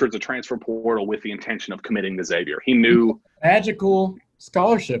 He entered the transfer portal with the intention of committing to Xavier. He knew magical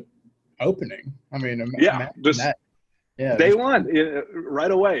scholarship opening. I mean, day one,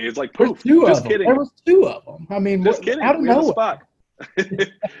 right away. It's like, poof, just kidding. There was two of them. I mean, just kidding. Out of nowhere. Spot.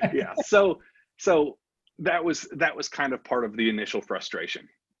 Yeah. So that was kind of part of the initial frustration.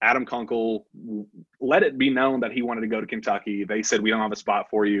 Adam Kunkel let it be known that he wanted to go to Kentucky. They said, "We don't have a spot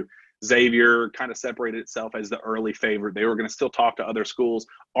for you." Xavier kind of separated itself as the early favorite. They were going to still talk to other schools.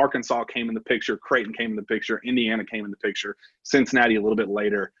 Arkansas came in the picture. Creighton came in the picture. Indiana came in the picture. Cincinnati a little bit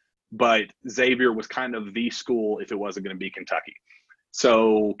later. But Xavier was kind of the school if it wasn't going to be Kentucky.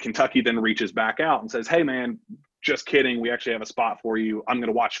 So Kentucky then reaches back out and says, "Hey, man, just kidding. We actually have a spot for you. I'm going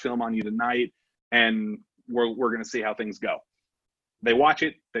to watch film on you tonight, and we're going to see how things go." They watch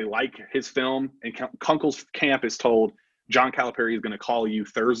it. They like his film. And Kunkel's camp is told, "John Calipari is going to call you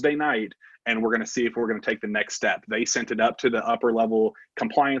Thursday night, and we're going to see if we're going to take the next step." They sent it up to the upper-level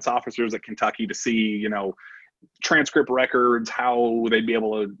compliance officers at Kentucky to see, transcript records, how they'd be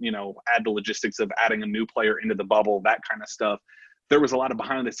able to, add the logistics of adding a new player into the bubble, that kind of stuff. there was a lot of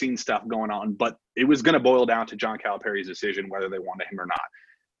behind the scenes stuff going on, but it was going to boil down to John Calipari's decision whether they wanted him or not.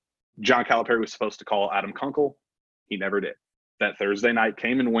 John Calipari was supposed to call Adam Kunkel. He never did. That Thursday night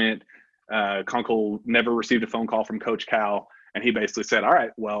came and went. Kunkel never received a phone call from Coach Cal, and he basically said, all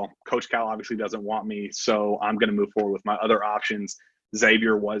right, well, Coach Cal obviously doesn't want me, so I'm going to move forward with my other options.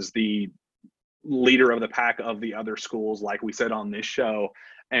 Xavier was the leader of the pack of the other schools, like we said on this show,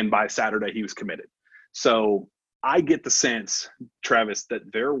 and by Saturday he was committed. So I get the sense, Travis, that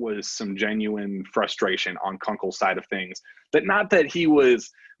there was some genuine frustration on Kunkel's side of things. That not that he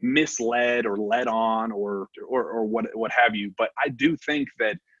was misled or led on or what have you, but I do think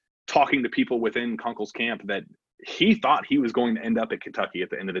that talking to people within Kunkel's camp, that he thought he was going to end up at Kentucky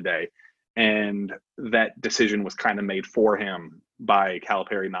at the end of the day, and that decision was kind of made for him by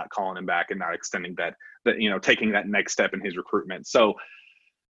Calipari not calling him back and not extending that taking that next step in his recruitment. So,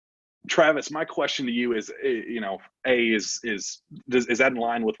 Travis, my question to you is, is that in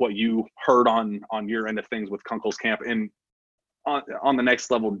line with what you heard on your end of things with Kunkel's camp? And on the next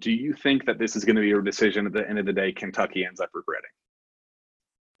level, do you think that this is going to be a decision at the end of the day Kentucky ends up regretting?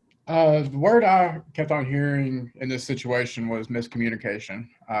 The word I kept on hearing in this situation was miscommunication.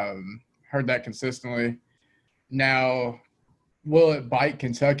 Heard that consistently. Now, will it bite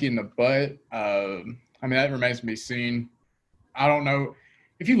Kentucky in the butt? That remains to be seen. I don't know.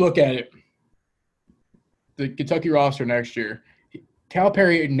 If you look at it, the Kentucky roster next year,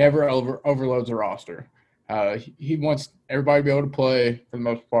 Calipari never overloads a roster. He wants everybody to be able to play for the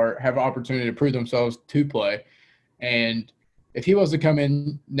most part, have an opportunity to prove themselves to play. And if he was to come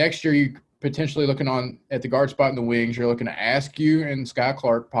in next year, you potentially looking on at the guard spot in the wings, you're looking at Askew and Sky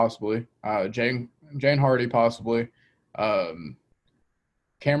Clark possibly, Jane Hardy possibly,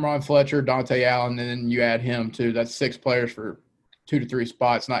 Cameron Fletcher, Dante Allen, and then you add him too. That's 6 players for 2 to 3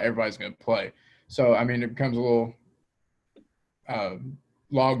 spots. Not everybody's going to play. So, it becomes a little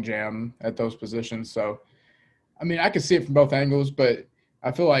log jam at those positions. So, I could see it from both angles, but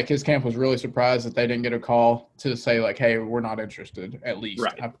I feel like his camp was really surprised that they didn't get a call to say, like, hey, we're not interested, at least.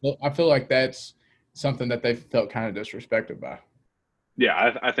 Right. I feel like that's something that they felt kind of disrespected by.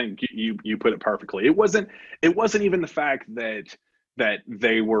 Yeah, I think you put it perfectly. It wasn't even the fact that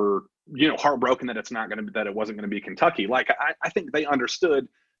they were heartbroken that it wasn't going to be Kentucky. Like I think they understood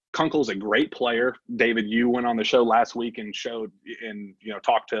Kunkel's a great player. David, you went on the show last week and showed and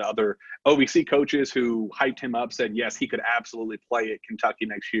talked to other OVC coaches who hyped him up, said yes, he could absolutely play at Kentucky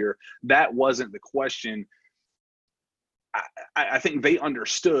next year. That wasn't the question. I think they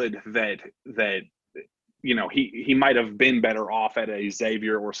understood that he might have been better off at a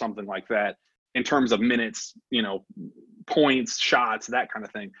Xavier or something like that in terms of minutes, points, shots, that kind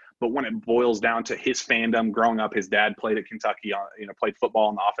of thing. But when it boils down to his fandom, growing up, his dad played at Kentucky, played football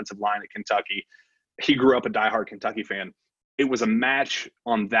on the offensive line at Kentucky. He grew up a diehard Kentucky fan. It was a match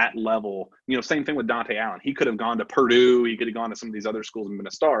on that level. Same thing with Dante Allen. He could have gone to Purdue. He could have gone to some of these other schools and been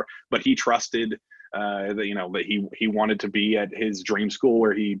a star, but he trusted that he wanted to be at his dream school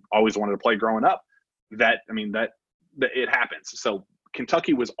where he always wanted to play growing up. That it happens. So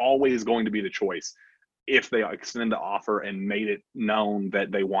Kentucky was always going to be the choice if they extended the offer and made it known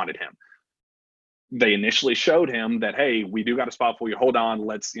that they wanted him. They initially showed him that, hey, we do got a spot for you. Hold on,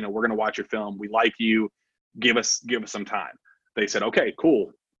 let's, we're going to watch your film. We like you. Give us some time. They said, okay,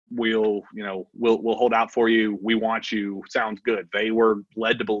 cool. We'll hold out for you. We want you. Sounds good. They were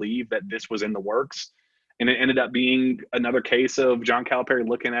led to believe that this was in the works. And it ended up being another case of John Calipari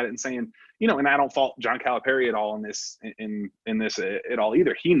looking at it and saying, and I don't fault John Calipari at all in this at all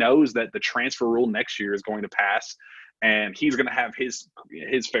either. He knows that the transfer rule next year is going to pass, and he's going to have his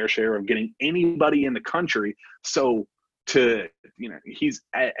fair share of getting anybody in the country. So he's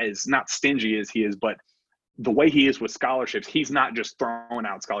as not stingy as he is, but the way he is with scholarships, he's not just throwing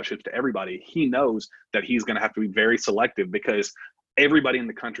out scholarships to everybody. He knows that he's going to have to be very selective because everybody in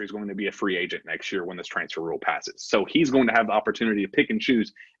the country is going to be a free agent next year when this transfer rule passes. So he's going to have the opportunity to pick and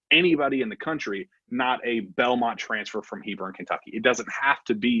choose anybody in the country, not a Belmont transfer from Hebron, Kentucky. It doesn't have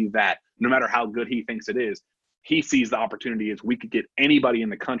to be that. No matter how good he thinks it is, he sees the opportunity as we could get anybody in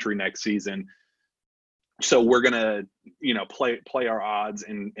the country next season. So we're going to, play our odds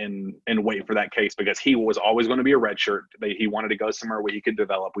and wait for that case because he was always going to be a redshirt. He wanted to go somewhere where he could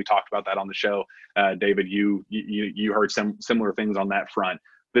develop. We talked about that on the show. David, you heard some similar things on that front.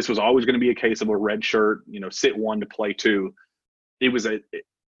 This was always going to be a case of a redshirt, sit 1 to play 2.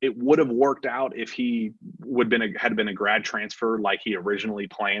 It would have worked out if he had been a grad transfer like he originally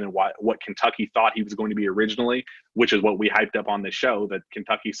planned and what Kentucky thought he was going to be originally, which is what we hyped up on this show, that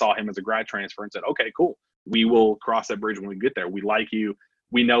Kentucky saw him as a grad transfer and said, okay, cool. We will cross that bridge when we get there. We like you.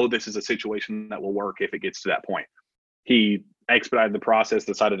 We know this is a situation that will work if it gets to that point. He expedited the process,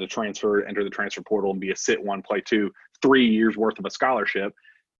 decided to transfer, enter the transfer portal, and be a sit one, play two, 3 years worth of a scholarship.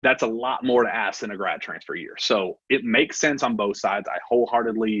 That's a lot more to ask than a grad transfer year. So it makes sense on both sides. I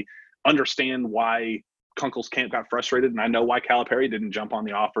wholeheartedly understand why Kunkel's camp got frustrated, and I know why Calipari didn't jump on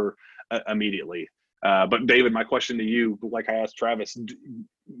the offer immediately. But David, my question to you, like I asked Travis,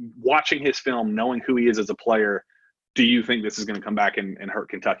 watching his film, knowing who he is as a player, do you think this is going to come back and hurt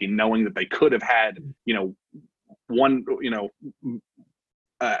Kentucky, knowing that they could have had, one,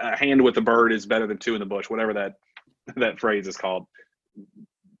 a hand with the bird is better than two in the bush, whatever that phrase is called.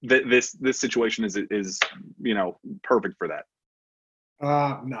 This situation is perfect for that.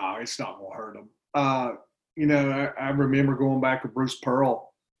 No, it's not going to hurt them. I remember going back to Bruce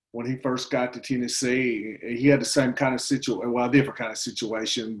Pearl when he first got to Tennessee. He had the same kind of situation, well, a different kind of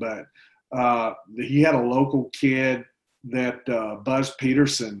situation, but he had a local kid that Buzz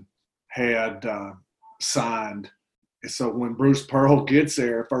Peterson had signed. And so when Bruce Pearl gets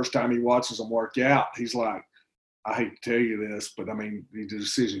there, first time he watches him work out, he's like, I hate to tell you this, but I mean, the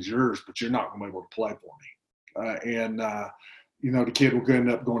decision's yours, but you're not going to be able to play for me. The kid will end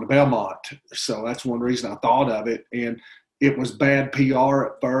up going to Belmont. So that's one reason I thought of it. And it was bad PR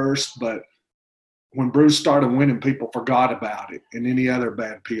at first, but when Bruce started winning, people forgot about it and any other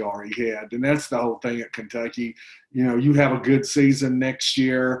bad PR he had. And that's the whole thing at Kentucky. You have a good season next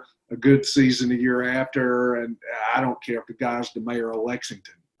year, a good season the year after, and I don't care if the guy's the mayor of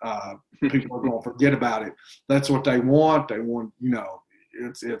Lexington. People are going to forget about it. That's what they want. They want,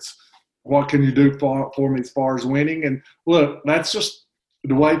 it's what can you do for me as far as winning? And look, that's just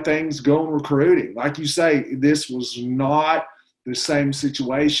the way things go in recruiting. Like you say, this was not the same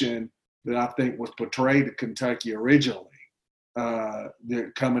situation that I think was portrayed at Kentucky originally.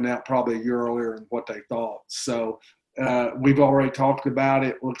 They're coming out probably a year earlier than what they thought. So we've already talked about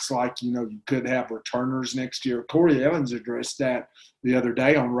it. Looks like, you could have returners next year. Corey Evans addressed that the other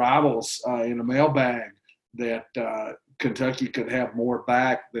day on Rivals in a mailbag that Kentucky could have more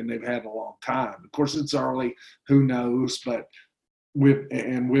back than they've had in a long time. Of course, it's early. Who knows? But with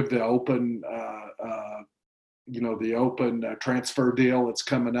the open, the open transfer deal that's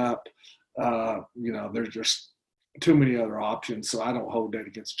coming up, there's just too many other options. So I don't hold that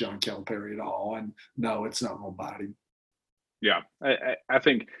against John Calipari at all. And no, it's not going to bite him. Yeah, I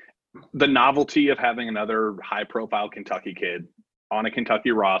think the novelty of having another high-profile Kentucky kid on a Kentucky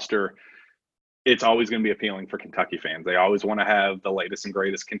roster, it's always going to be appealing for Kentucky fans. They always want to have the latest and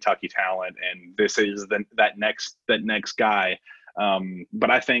greatest Kentucky talent, and this is that next guy. But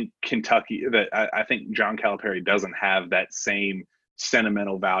I think I think John Calipari doesn't have that same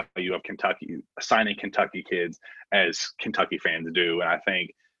sentimental value of Kentucky signing Kentucky kids as Kentucky fans do, and I think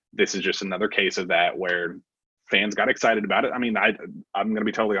this is just another case of that where fans got excited about it. I mean, I'm going to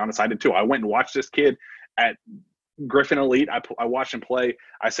be totally honest. I did too. I went and watched this kid at Griffin Elite. I watched him play.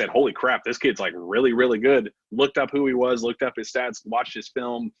 I said, holy crap, this kid's like really, really good. Looked up who he was, looked up his stats, watched his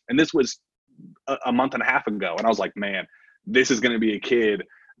film. And this was a month and a half ago. And I was like, man, this is going to be a kid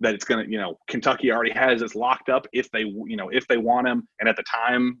that it's going to, Kentucky already has this locked up if they want him. And at the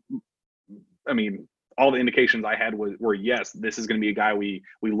time, I mean, all the indications I had were yes, this is going to be a guy we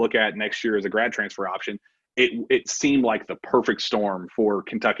look at next year as a grad transfer option. It seemed like the perfect storm for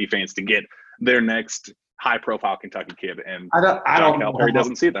Kentucky fans to get their next high-profile Kentucky kid, and John Calipari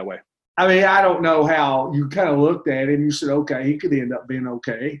doesn't see it that way. I mean, I don't know how you kind of looked at it and you said, okay, he could end up being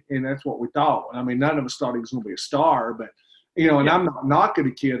okay, and that's what we thought. I mean, none of us thought he was going to be a star, but and I'm not knocking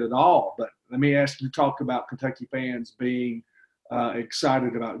the kid at all. But let me ask you: talk about Kentucky fans being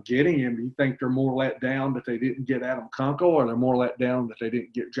excited about getting him. Do you think they're more let down that they didn't get Adam Kunkel, or they're more let down that they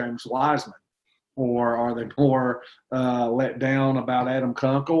didn't get James Wiseman? Or are they more let down about Adam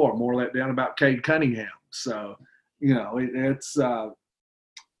Kunkel, or more let down about Cade Cunningham? So, it's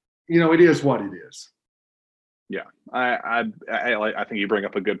it is what it is. Yeah, I think you bring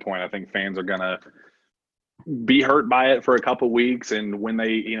up a good point. I think fans are gonna be hurt by it for a couple of weeks, and when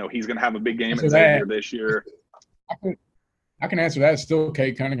they, he's gonna have a big game at Xavier this year. I can answer that. It's still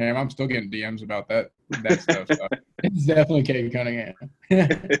Cade Cunningham. I'm still getting DMs about that stuff. So it's definitely Cade Cunningham.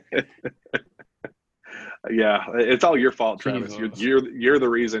 Yeah, it's all your fault, Travis. You're the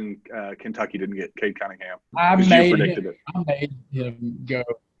reason Kentucky didn't get Cade Cunningham. I made him go.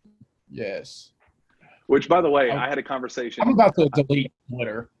 Yes. Which, by the way, I had a conversation. I'm about to delete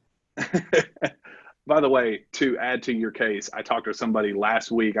Twitter. By the way, to add to your case, I talked to somebody last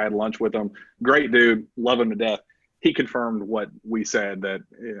week. I had lunch with him. Great dude, love him to death. He confirmed what we said, that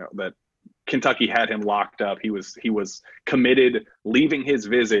that Kentucky had him locked up. He was committed, leaving his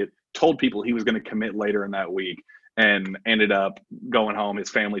visit. Told people he was going to commit later in that week, and ended up going home. His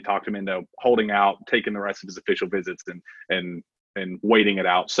family talked him into holding out, taking the rest of his official visits, and waiting it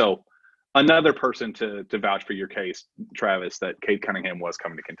out. So another person to vouch for your case, Travis, that Cade Cunningham was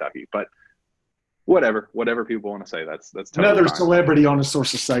coming to Kentucky. But whatever people want to say, that's totally Another fine. celebrity on the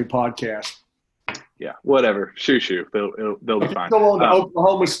Sources Say podcast. Yeah, whatever. Shoo. They'll be fine. Go on the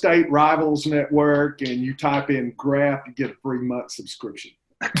Oklahoma State Rivals Network and you type in Graph, you get a free month subscription.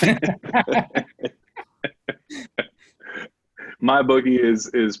 My bookie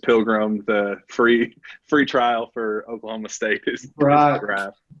is Pilgrim. The free trial for Oklahoma State is Graph.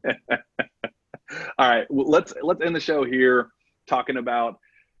 All right, well, let's end the show here talking about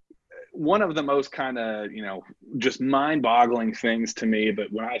one of the most kind of, just mind-boggling things to me, but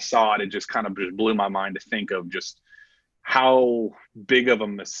when I saw it, it just kind of just blew my mind to think of just how big of a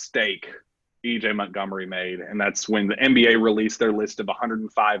mistake E.J. Montgomery made. And that's when the NBA released their list of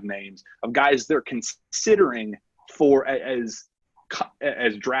 105 names of guys they're considering for as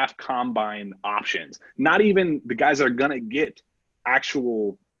draft combine options. Not even the guys that are going to get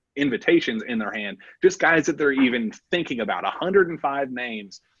actual invitations in their hand, just guys that they're even thinking about. 105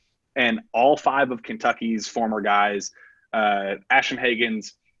 names. And all 5 of Kentucky's former guys, Ashton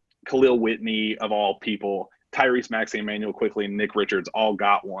Hagans, Khalil Whitney, of all people, Tyrese Maxey, Emmanuel Quickley, and Nick Richards all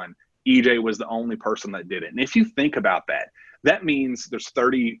got one. EJ was the only person that did it. And if you think about that, that means there's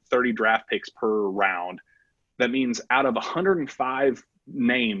 30 draft picks per round. That means out of 105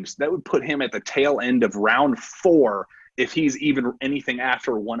 names, that would put him at the tail end of round 4 if he's even anything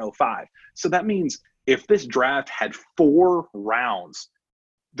after 105. So that means if this draft had 4 rounds,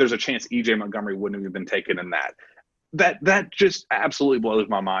 there's a chance E.J. Montgomery wouldn't have been taken in that. That just absolutely blows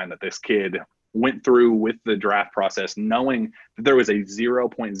my mind that this kid went through with the draft process knowing that there was a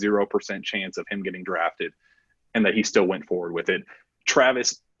 0.0% chance of him getting drafted and that he still went forward with it.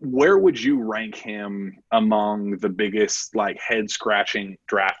 Travis, where would you rank him among the biggest, head-scratching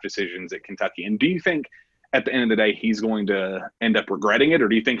draft decisions at Kentucky? And do you think at the end of the day he's going to end up regretting it, or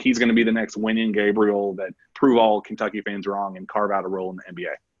do you think he's going to be the next Wenyen Gabriel that prove all Kentucky fans wrong and carve out a role in the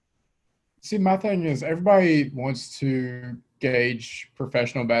NBA? See, my thing is everybody wants to gauge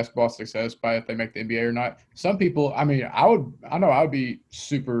professional basketball success by if they make the NBA or not. Some people, I know I would be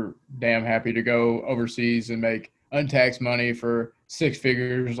super damn happy to go overseas and make untaxed money for 6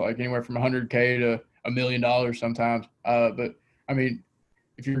 figures, like anywhere from $100K to $1 million sometimes. But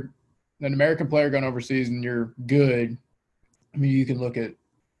if you're an American player going overseas and you're good, you can look at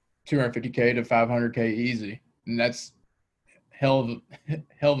 $250K to $500K easy, and that's hell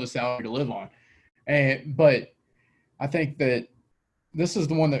of a salary to live on. But I think that this is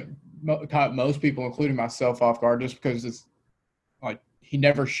the one that caught most people, including myself, off guard, just because it's he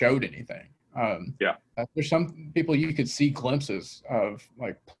never showed anything. There's some people you could see glimpses of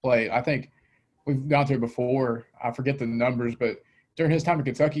play. I think we've gone through it before. I forget the numbers, but during his time in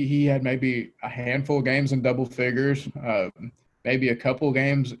Kentucky, he had maybe a handful of games in double figures, maybe a couple of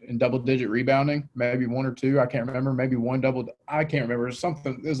games in double-digit rebounding, maybe 1 or 2. I can't remember. Maybe 1 double. I can't remember.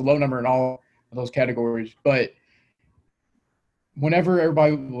 There's a low number in all of those categories. But whenever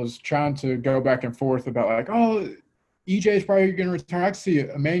everybody was trying to go back and forth about EJ is probably going to return, I could see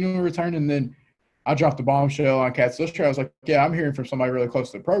Emmanuel return, and then I dropped the bombshell on Cats Illustrated. I was like, yeah, I'm hearing from somebody really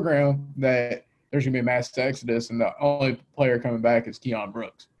close to the program that there's going to be a mass exodus, and the only player coming back is Keon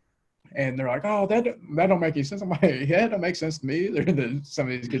Brooks. And they're like, oh, that don't make any sense. I'm like, yeah, that makes sense to me. Some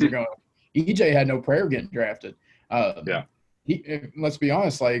of these kids are going, EJ had no prayer getting drafted. Let's be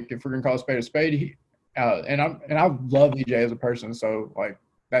honest, if we're going to call a spade, and I love EJ as a person, so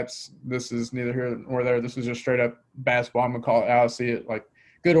this is neither here nor there. This is just straight up basketball. I'm going to call it how I see it,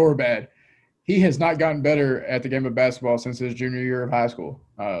 good or bad. He has not gotten better at the game of basketball since his junior year of high school.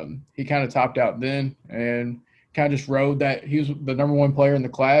 He kind of topped out then and kind of just rode that. He was the number 1 player in the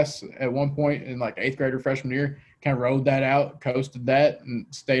class at one point in 8th grade or freshman year, kind of rode that out, coasted that, and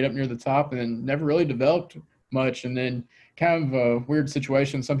stayed up near the top, and then never really developed much. And then kind of a weird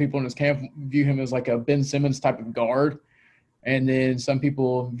situation. Some people in his camp view him as a Ben Simmons type of guard. And then some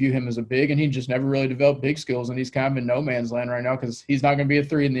people view him as a big, and he just never really developed big skills. And he's kind of in no man's land right now because he's not going to be a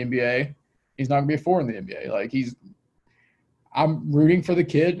 3 in the NBA. He's not going to be a 4 in the NBA. I'm rooting for the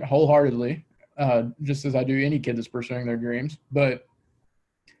kid wholeheartedly, just as I do any kid that's pursuing their dreams. But,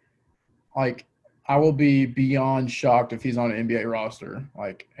 I will be beyond shocked if he's on an NBA roster,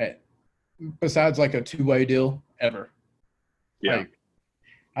 besides a 2-way deal ever. Yeah.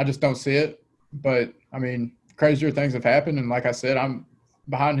 I just don't see it. But, crazier things have happened. And like I said, I'm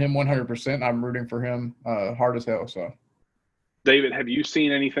behind him 100%. I'm rooting for him hard as hell. So. David, have you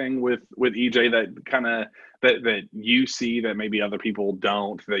seen anything with EJ that kind of that you see that maybe other people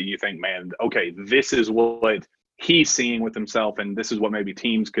don't, that you think, man, okay, this is what he's seeing with himself, and this is what maybe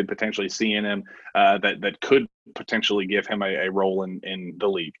teams could potentially see in him that could potentially give him a role in the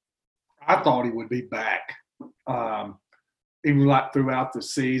league. I thought he would be back, even like throughout the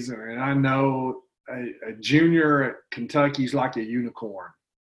season. And I know a junior at Kentucky's like a unicorn,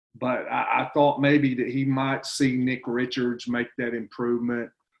 but I thought maybe that he might see Nick Richards make that improvement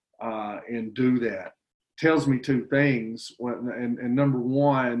and do that. Tells me two things. And number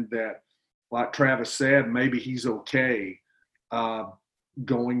one, that like Travis said, maybe he's okay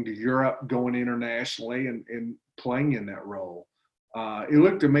going to Europe, going internationally, and playing in that role. It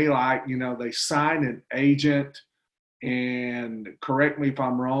looked to me like, they signed an agent, and correct me if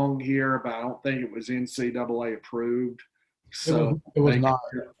I'm wrong here, but I don't think it was NCAA approved. So it was not.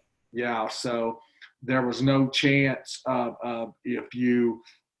 Yeah, so there was no chance of if you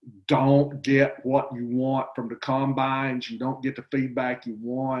don't get what you want from the combines, you don't get the feedback you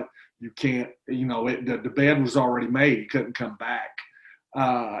want, you can't, the bed was already made. He couldn't come back.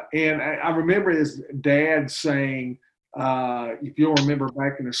 And I remember his dad saying, if you'll remember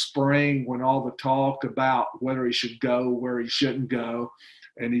back in the spring when all the talk about whether he should go, where he shouldn't go,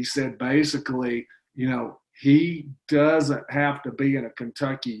 and he said basically, he doesn't have to be in a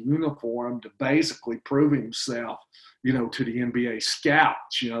Kentucky uniform to basically prove himself, to the NBA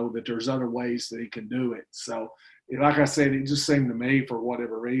scouts, that there's other ways that he can do it. So, like I said, it just seemed to me, for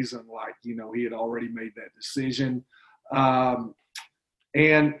whatever reason, like, he had already made that decision.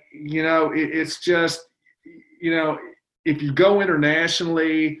 And, it's just, if you go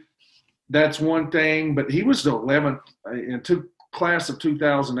internationally, that's one thing. But he was the 11th in class of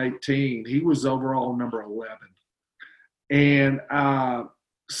 2018. He was overall number 11. And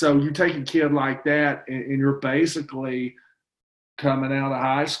so you take a kid like that, and you're basically coming out of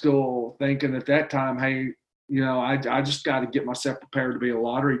high school thinking at that time, hey, I just got to get myself prepared to be a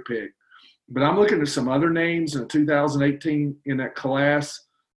lottery pick. But I'm looking at some other names in 2018 in that class.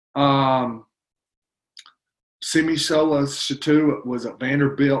 Simisola Shatu was at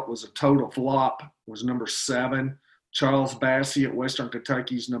Vanderbilt, was a total flop, was number 7. Charles Bassey at Western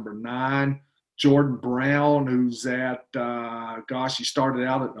Kentucky's number 9. Jordan Brown, who's at, he started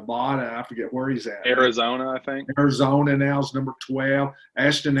out at Nevada. I forget where he's at. Arizona, I think. Arizona now is number 12.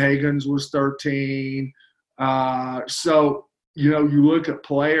 Ashton Hagans was 13. So, you look at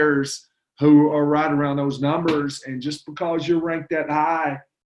players who are right around those numbers, and just because you're ranked that high,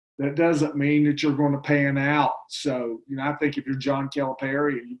 that doesn't mean that you're going to pan out. So, I think if you're John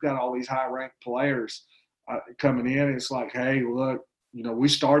Calipari and you've got all these high-ranked players coming in, it's like, hey, look, we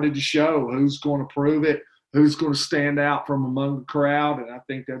started the show. Who's going to prove it? Who's going to stand out from among the crowd? And I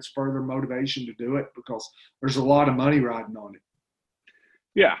think that's further motivation to do it, because there's a lot of money riding on it.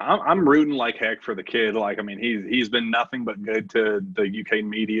 Yeah, I'm rooting like heck for the kid. Like, I mean, he's been nothing but good to the UK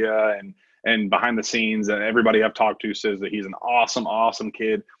media and behind the scenes. Everybody I've talked to says that he's an awesome, awesome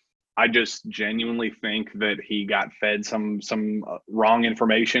kid. I just genuinely think that he got fed some wrong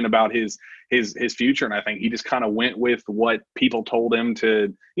information about his future, and I think he just kind of went with what people told him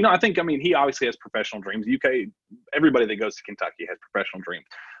to. He obviously has professional dreams. UK, everybody that goes to Kentucky has professional dreams,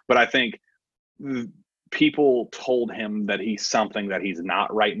 but I think people told him that he's something that he's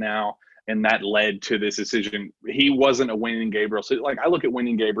not right now, and that led to this decision. He wasn't a Wenyen Gabriel. So, like, I look at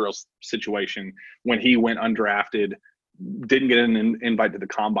Wenyen Gabriel's situation when he went undrafted, didn't get an invite to the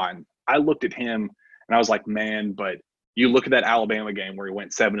combine. I looked at him and I was like, man, but you look at that Alabama game where he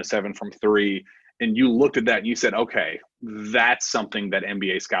went 7-7 from 3, and you looked at that and you said, okay, that's something that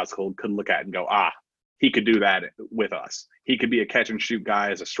NBA scouts could look at and go, he could do that with us. He could be a catch and shoot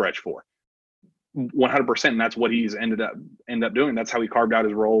guy as a stretch 4. 100%. And that's what he's ended up doing. That's how he carved out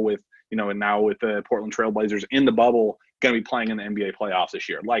his role with, and now with the Portland Trailblazers in the bubble, going to be playing in the NBA playoffs this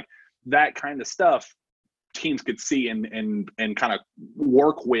year. Like, that kind of stuff teams could see and kind of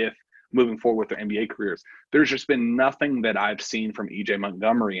work with moving forward with their NBA careers. There's just been nothing that I've seen from EJ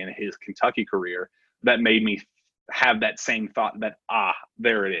Montgomery in his Kentucky career that made me have that same thought that,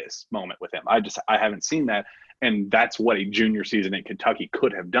 there it is moment with him. I haven't seen that. And that's what a junior season in Kentucky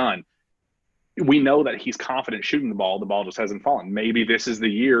could have done. We know that he's confident shooting the ball. The ball just hasn't fallen. Maybe this is the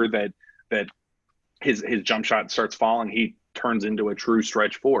year that his jump shot starts falling. He turns into a true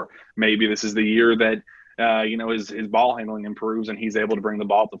stretch 4. Maybe this is the year that his ball handling improves and he's able to bring the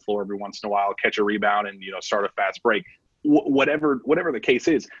ball up the floor every once in a while, catch a rebound, and start a fast break. Whatever the case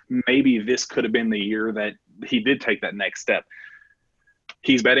is, maybe this could have been the year that he did take that next step.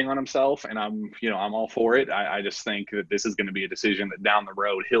 He's betting on himself, and I'm all for it. I just think that this is going to be a decision that down the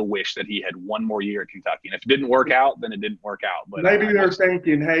road he'll wish that he had one more year at Kentucky. And if it didn't work out, then it didn't work out. But maybe they're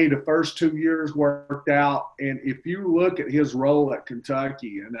thinking, hey, the first 2 years worked out, and if you look at his role at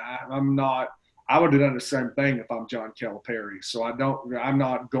Kentucky, and I would have done the same thing if I'm John Calipari. So I'm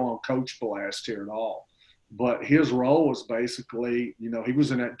not going coach blast here at all. But his role was basically, he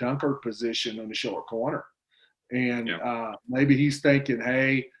was in that dunker position in the short corner. And maybe he's thinking,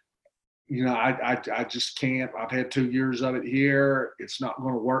 hey, I just can't. I've had 2 years of it here. It's not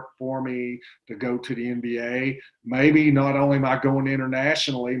going to work for me to go to the NBA. Maybe not only am I going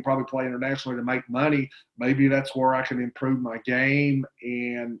internationally and probably play internationally to make money, maybe that's where I can improve my game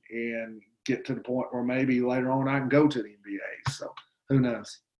and get to the point where maybe later on I can go to the NBA. So who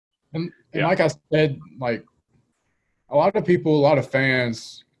knows? And like I said, like a lot of people, a lot of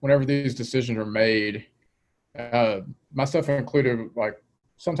fans, whenever these decisions are made, myself included, like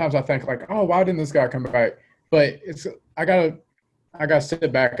sometimes I think like, oh, why didn't this guy come back? But I gotta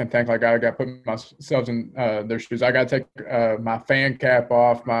sit back and think like I gotta put myself in their shoes. I gotta take my fan cap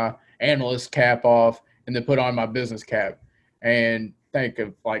off, my analyst cap off, and then put on my business cap and think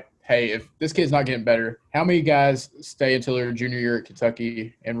of like, hey, if this kid's not getting better, how many guys stay until their junior year at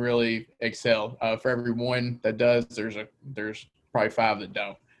Kentucky and really excel? For every one that does, there's probably 5 that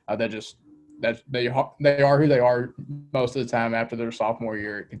don't. They are who they are most of the time after their sophomore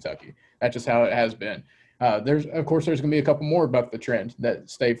year at Kentucky. That's just how it has been. There's going to be a couple more above the trend that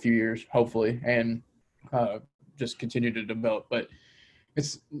stay a few years, hopefully, and just continue to develop. But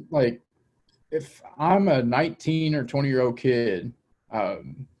it's like if I'm a 19 or 20-year-old kid,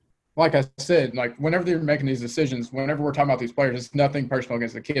 like I said, like whenever they're making these decisions, whenever we're talking about these players, it's nothing personal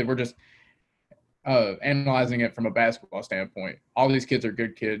against the kid. We're just analyzing it from a basketball standpoint. All these kids are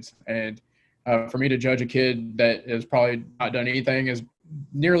good kids, and for me to judge a kid that has probably not done anything as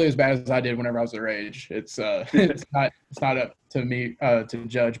nearly as bad as I did whenever I was their age, it's not up to me to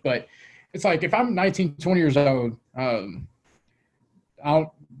judge. But it's like if I'm 19, 20 years old,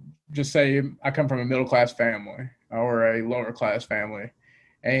 I'll just say I come from a middle class family or a lower class family,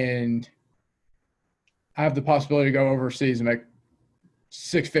 and I have the possibility to go overseas and make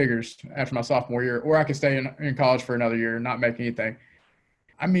 6 figures after my sophomore year, or I could stay in college for another year and not make anything.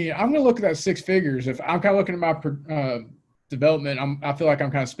 I mean, I'm going to look at that 6 figures. If I'm kind of looking at my development, I feel like I'm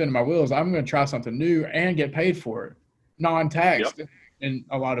kind of spinning my wheels. I'm going to try something new and get paid for it, non-taxed in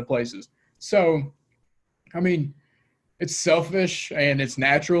a lot of places. So, I mean, it's selfish and it's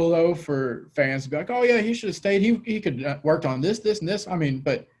natural, though, for fans to be like, oh, yeah, he should have stayed. He could have worked on this, and this. I mean,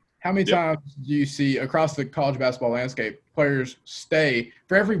 but how many times do you see across the college basketball landscape players stay?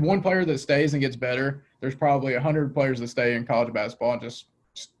 For every one player that stays and gets better, there's probably 100 players that stay in college basketball and just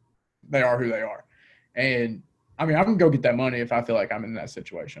they are who they are. And I mean, I'm gonna go get that money if I feel like I'm in that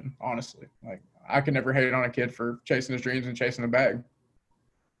situation, honestly. Like I can never hate on a kid for chasing his dreams and chasing a bag.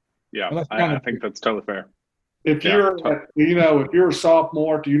 Yeah, I think that's totally fair. If you're a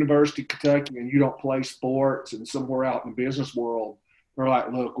sophomore at the University of Kentucky and you don't play sports and somewhere out in the business world, they're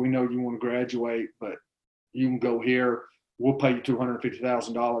like, look, we know you want to graduate, but you can go here. We'll pay you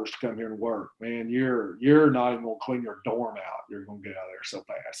 $250,000 to come here and work. Man, you're not even going to clean your dorm out. You're going to get out of there so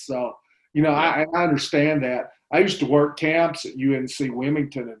fast. So, I understand that. I used to work camps at UNC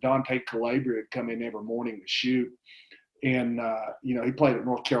Wilmington, and Dante Calabria would come in every morning to shoot. And, he played at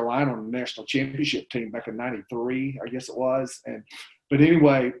North Carolina on the national championship team back in '93, I guess it was. But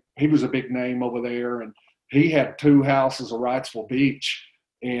anyway, he was a big name over there, and he had 2 houses at Wrightsville Beach,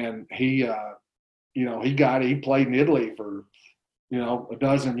 and he played in Italy for, a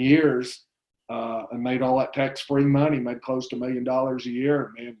dozen years and made all that tax-free money, made close to $1 million a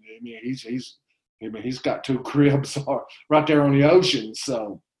year. Man, I mean, he's got 2 cribs right there on the ocean.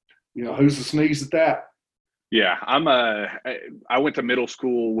 So, who's to sneeze at that? Yeah, I went to middle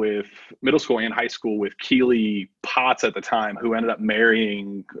school and high school with Keely Potts at the time, who ended up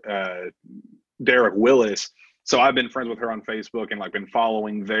marrying Derek Willis. So I've been friends with her on Facebook and been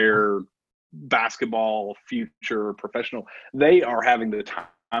following their basketball future professional. They are having the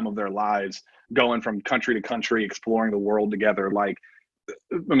time of their lives, going from country to country, exploring the world together.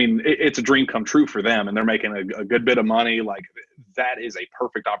 It's a dream come true for them, and they're making a good bit of money. That is a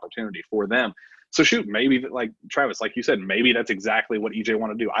perfect opportunity for them. So shoot, maybe Travis, like you said, maybe that's exactly what EJ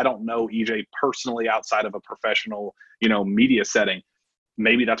want to do. I don't know EJ personally outside of a professional, media setting.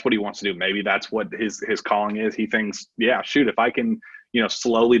 Maybe that's what he wants to do. Maybe that's what his calling is. He thinks, yeah, shoot, if I can,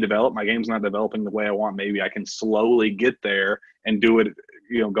 slowly develop, my game's not developing the way I want. Maybe I can slowly get there and do it,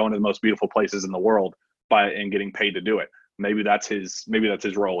 going to the most beautiful places in the world and getting paid to do it. Maybe that's his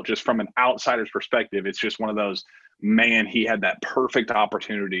role. Just from an outsider's perspective, it's just one of those, man, he had that perfect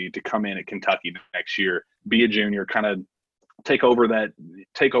opportunity to come in at Kentucky next year, be a junior, kind of take over that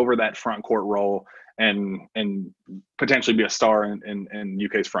front court role and potentially be a star in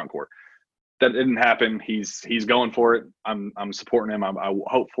UK's front court. that didn't happen. He's going for it. I'm supporting him. I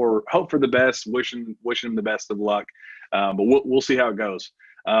hope for the best. Wishing him the best of luck. But we'll see how it goes.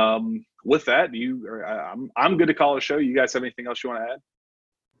 With that, I'm good to call it a show. You guys have anything else you want to add?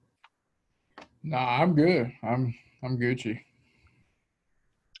 No, I'm good. I'm Gucci.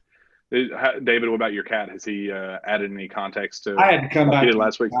 David, what about your cat? Has he added any context to? I had to come back to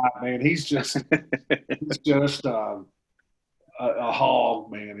last week. Man, he's just a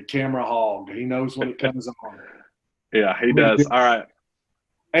hog, man, a camera hog. He knows when it comes on. Yeah, he does. All right.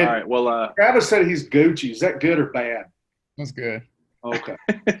 And all right. Well, Travis said he's Gucci. Is that good or bad? That's good. Okay.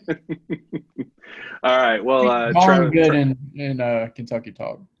 All right. Well, good in Kentucky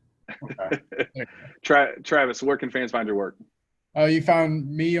talk. Okay. Travis, where can fans find your work? You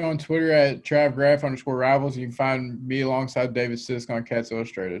find me on Twitter at TravGraph_Rivals. You can find me alongside David Sisk on Cats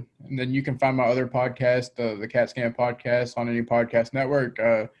Illustrated. And then you can find my other podcast, the Cat Scan Podcast, on any podcast network.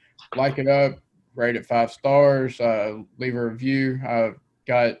 Like it up, rate it 5 stars, leave a review. I've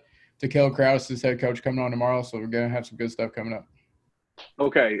got Takil Krause as head coach coming on tomorrow, so we're going to have some good stuff coming up.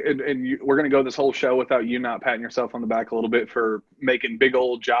 Okay, and we're going to go this whole show without you not patting yourself on the back a little bit for making big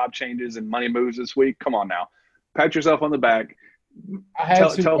old job changes and money moves this week. Come on now. Pat yourself on the back. Tell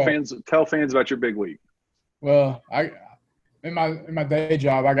fans about your big week. Well, in my day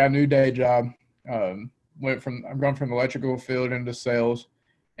job, I got a new day job. I'm going from the electrical field into sales,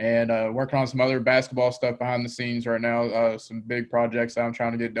 and working on some other basketball stuff behind the scenes right now. Some big projects that I'm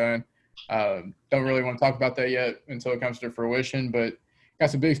trying to get done. Don't really want to talk about that yet until it comes to fruition, but got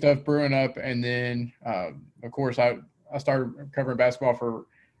some big stuff brewing up. And then, of course, I started covering basketball for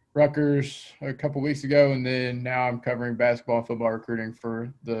Rutgers a couple weeks ago, and then now I'm covering basketball and football recruiting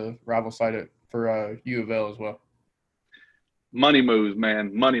for the rival site for U of L as well. Money moves,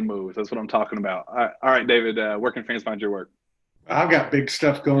 man. Money moves. That's what I'm talking about. All right, David, where can fans find your work? I've got big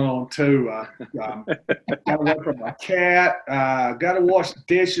stuff going on, too. Got to work on my cat. Got to wash the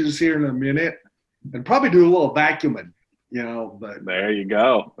dishes here in a minute and probably do a little vacuuming, But there you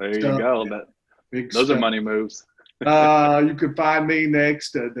go. Those are money moves. You can find me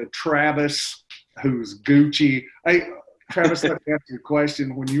next to Travis, who's Gucci. Hey, Travis, let me ask you a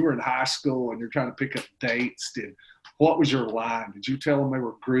question. When you were in high school and you're trying to pick up dates, what was your line? Did you tell them they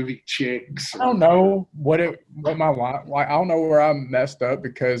were groovy chicks? I don't know what my line. Like, I don't know where I messed up,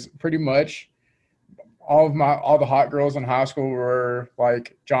 because pretty much all the hot girls in high school were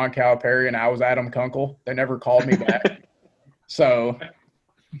like John Calipari and I was Adam Kunkel. They never called me back. So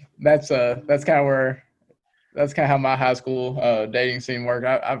that's kind of how my high school dating scene worked.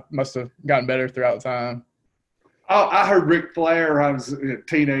 I must have gotten better throughout time. Oh, I heard Ric Flair. I was a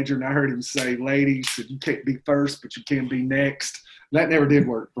teenager, and I heard him say, "Ladies, you can't be first, but you can be next." That never did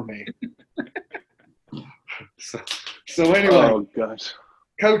work for me. So anyway, oh gosh,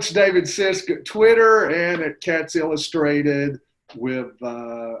 Coach David Sisk at Twitter and at Cats Illustrated with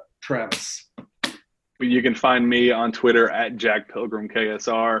Travis. You can find me on Twitter at Jack Pilgrim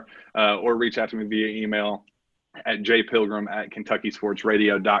KSR, or reach out to me via email at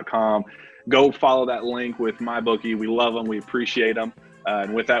jpilgrim@KentuckySportsRadio.com. Go follow that link with MyBookie. We love them. We appreciate them.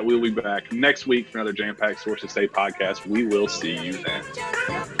 And with that, we'll be back next week for another jam-packed Sources State podcast. We will see you then.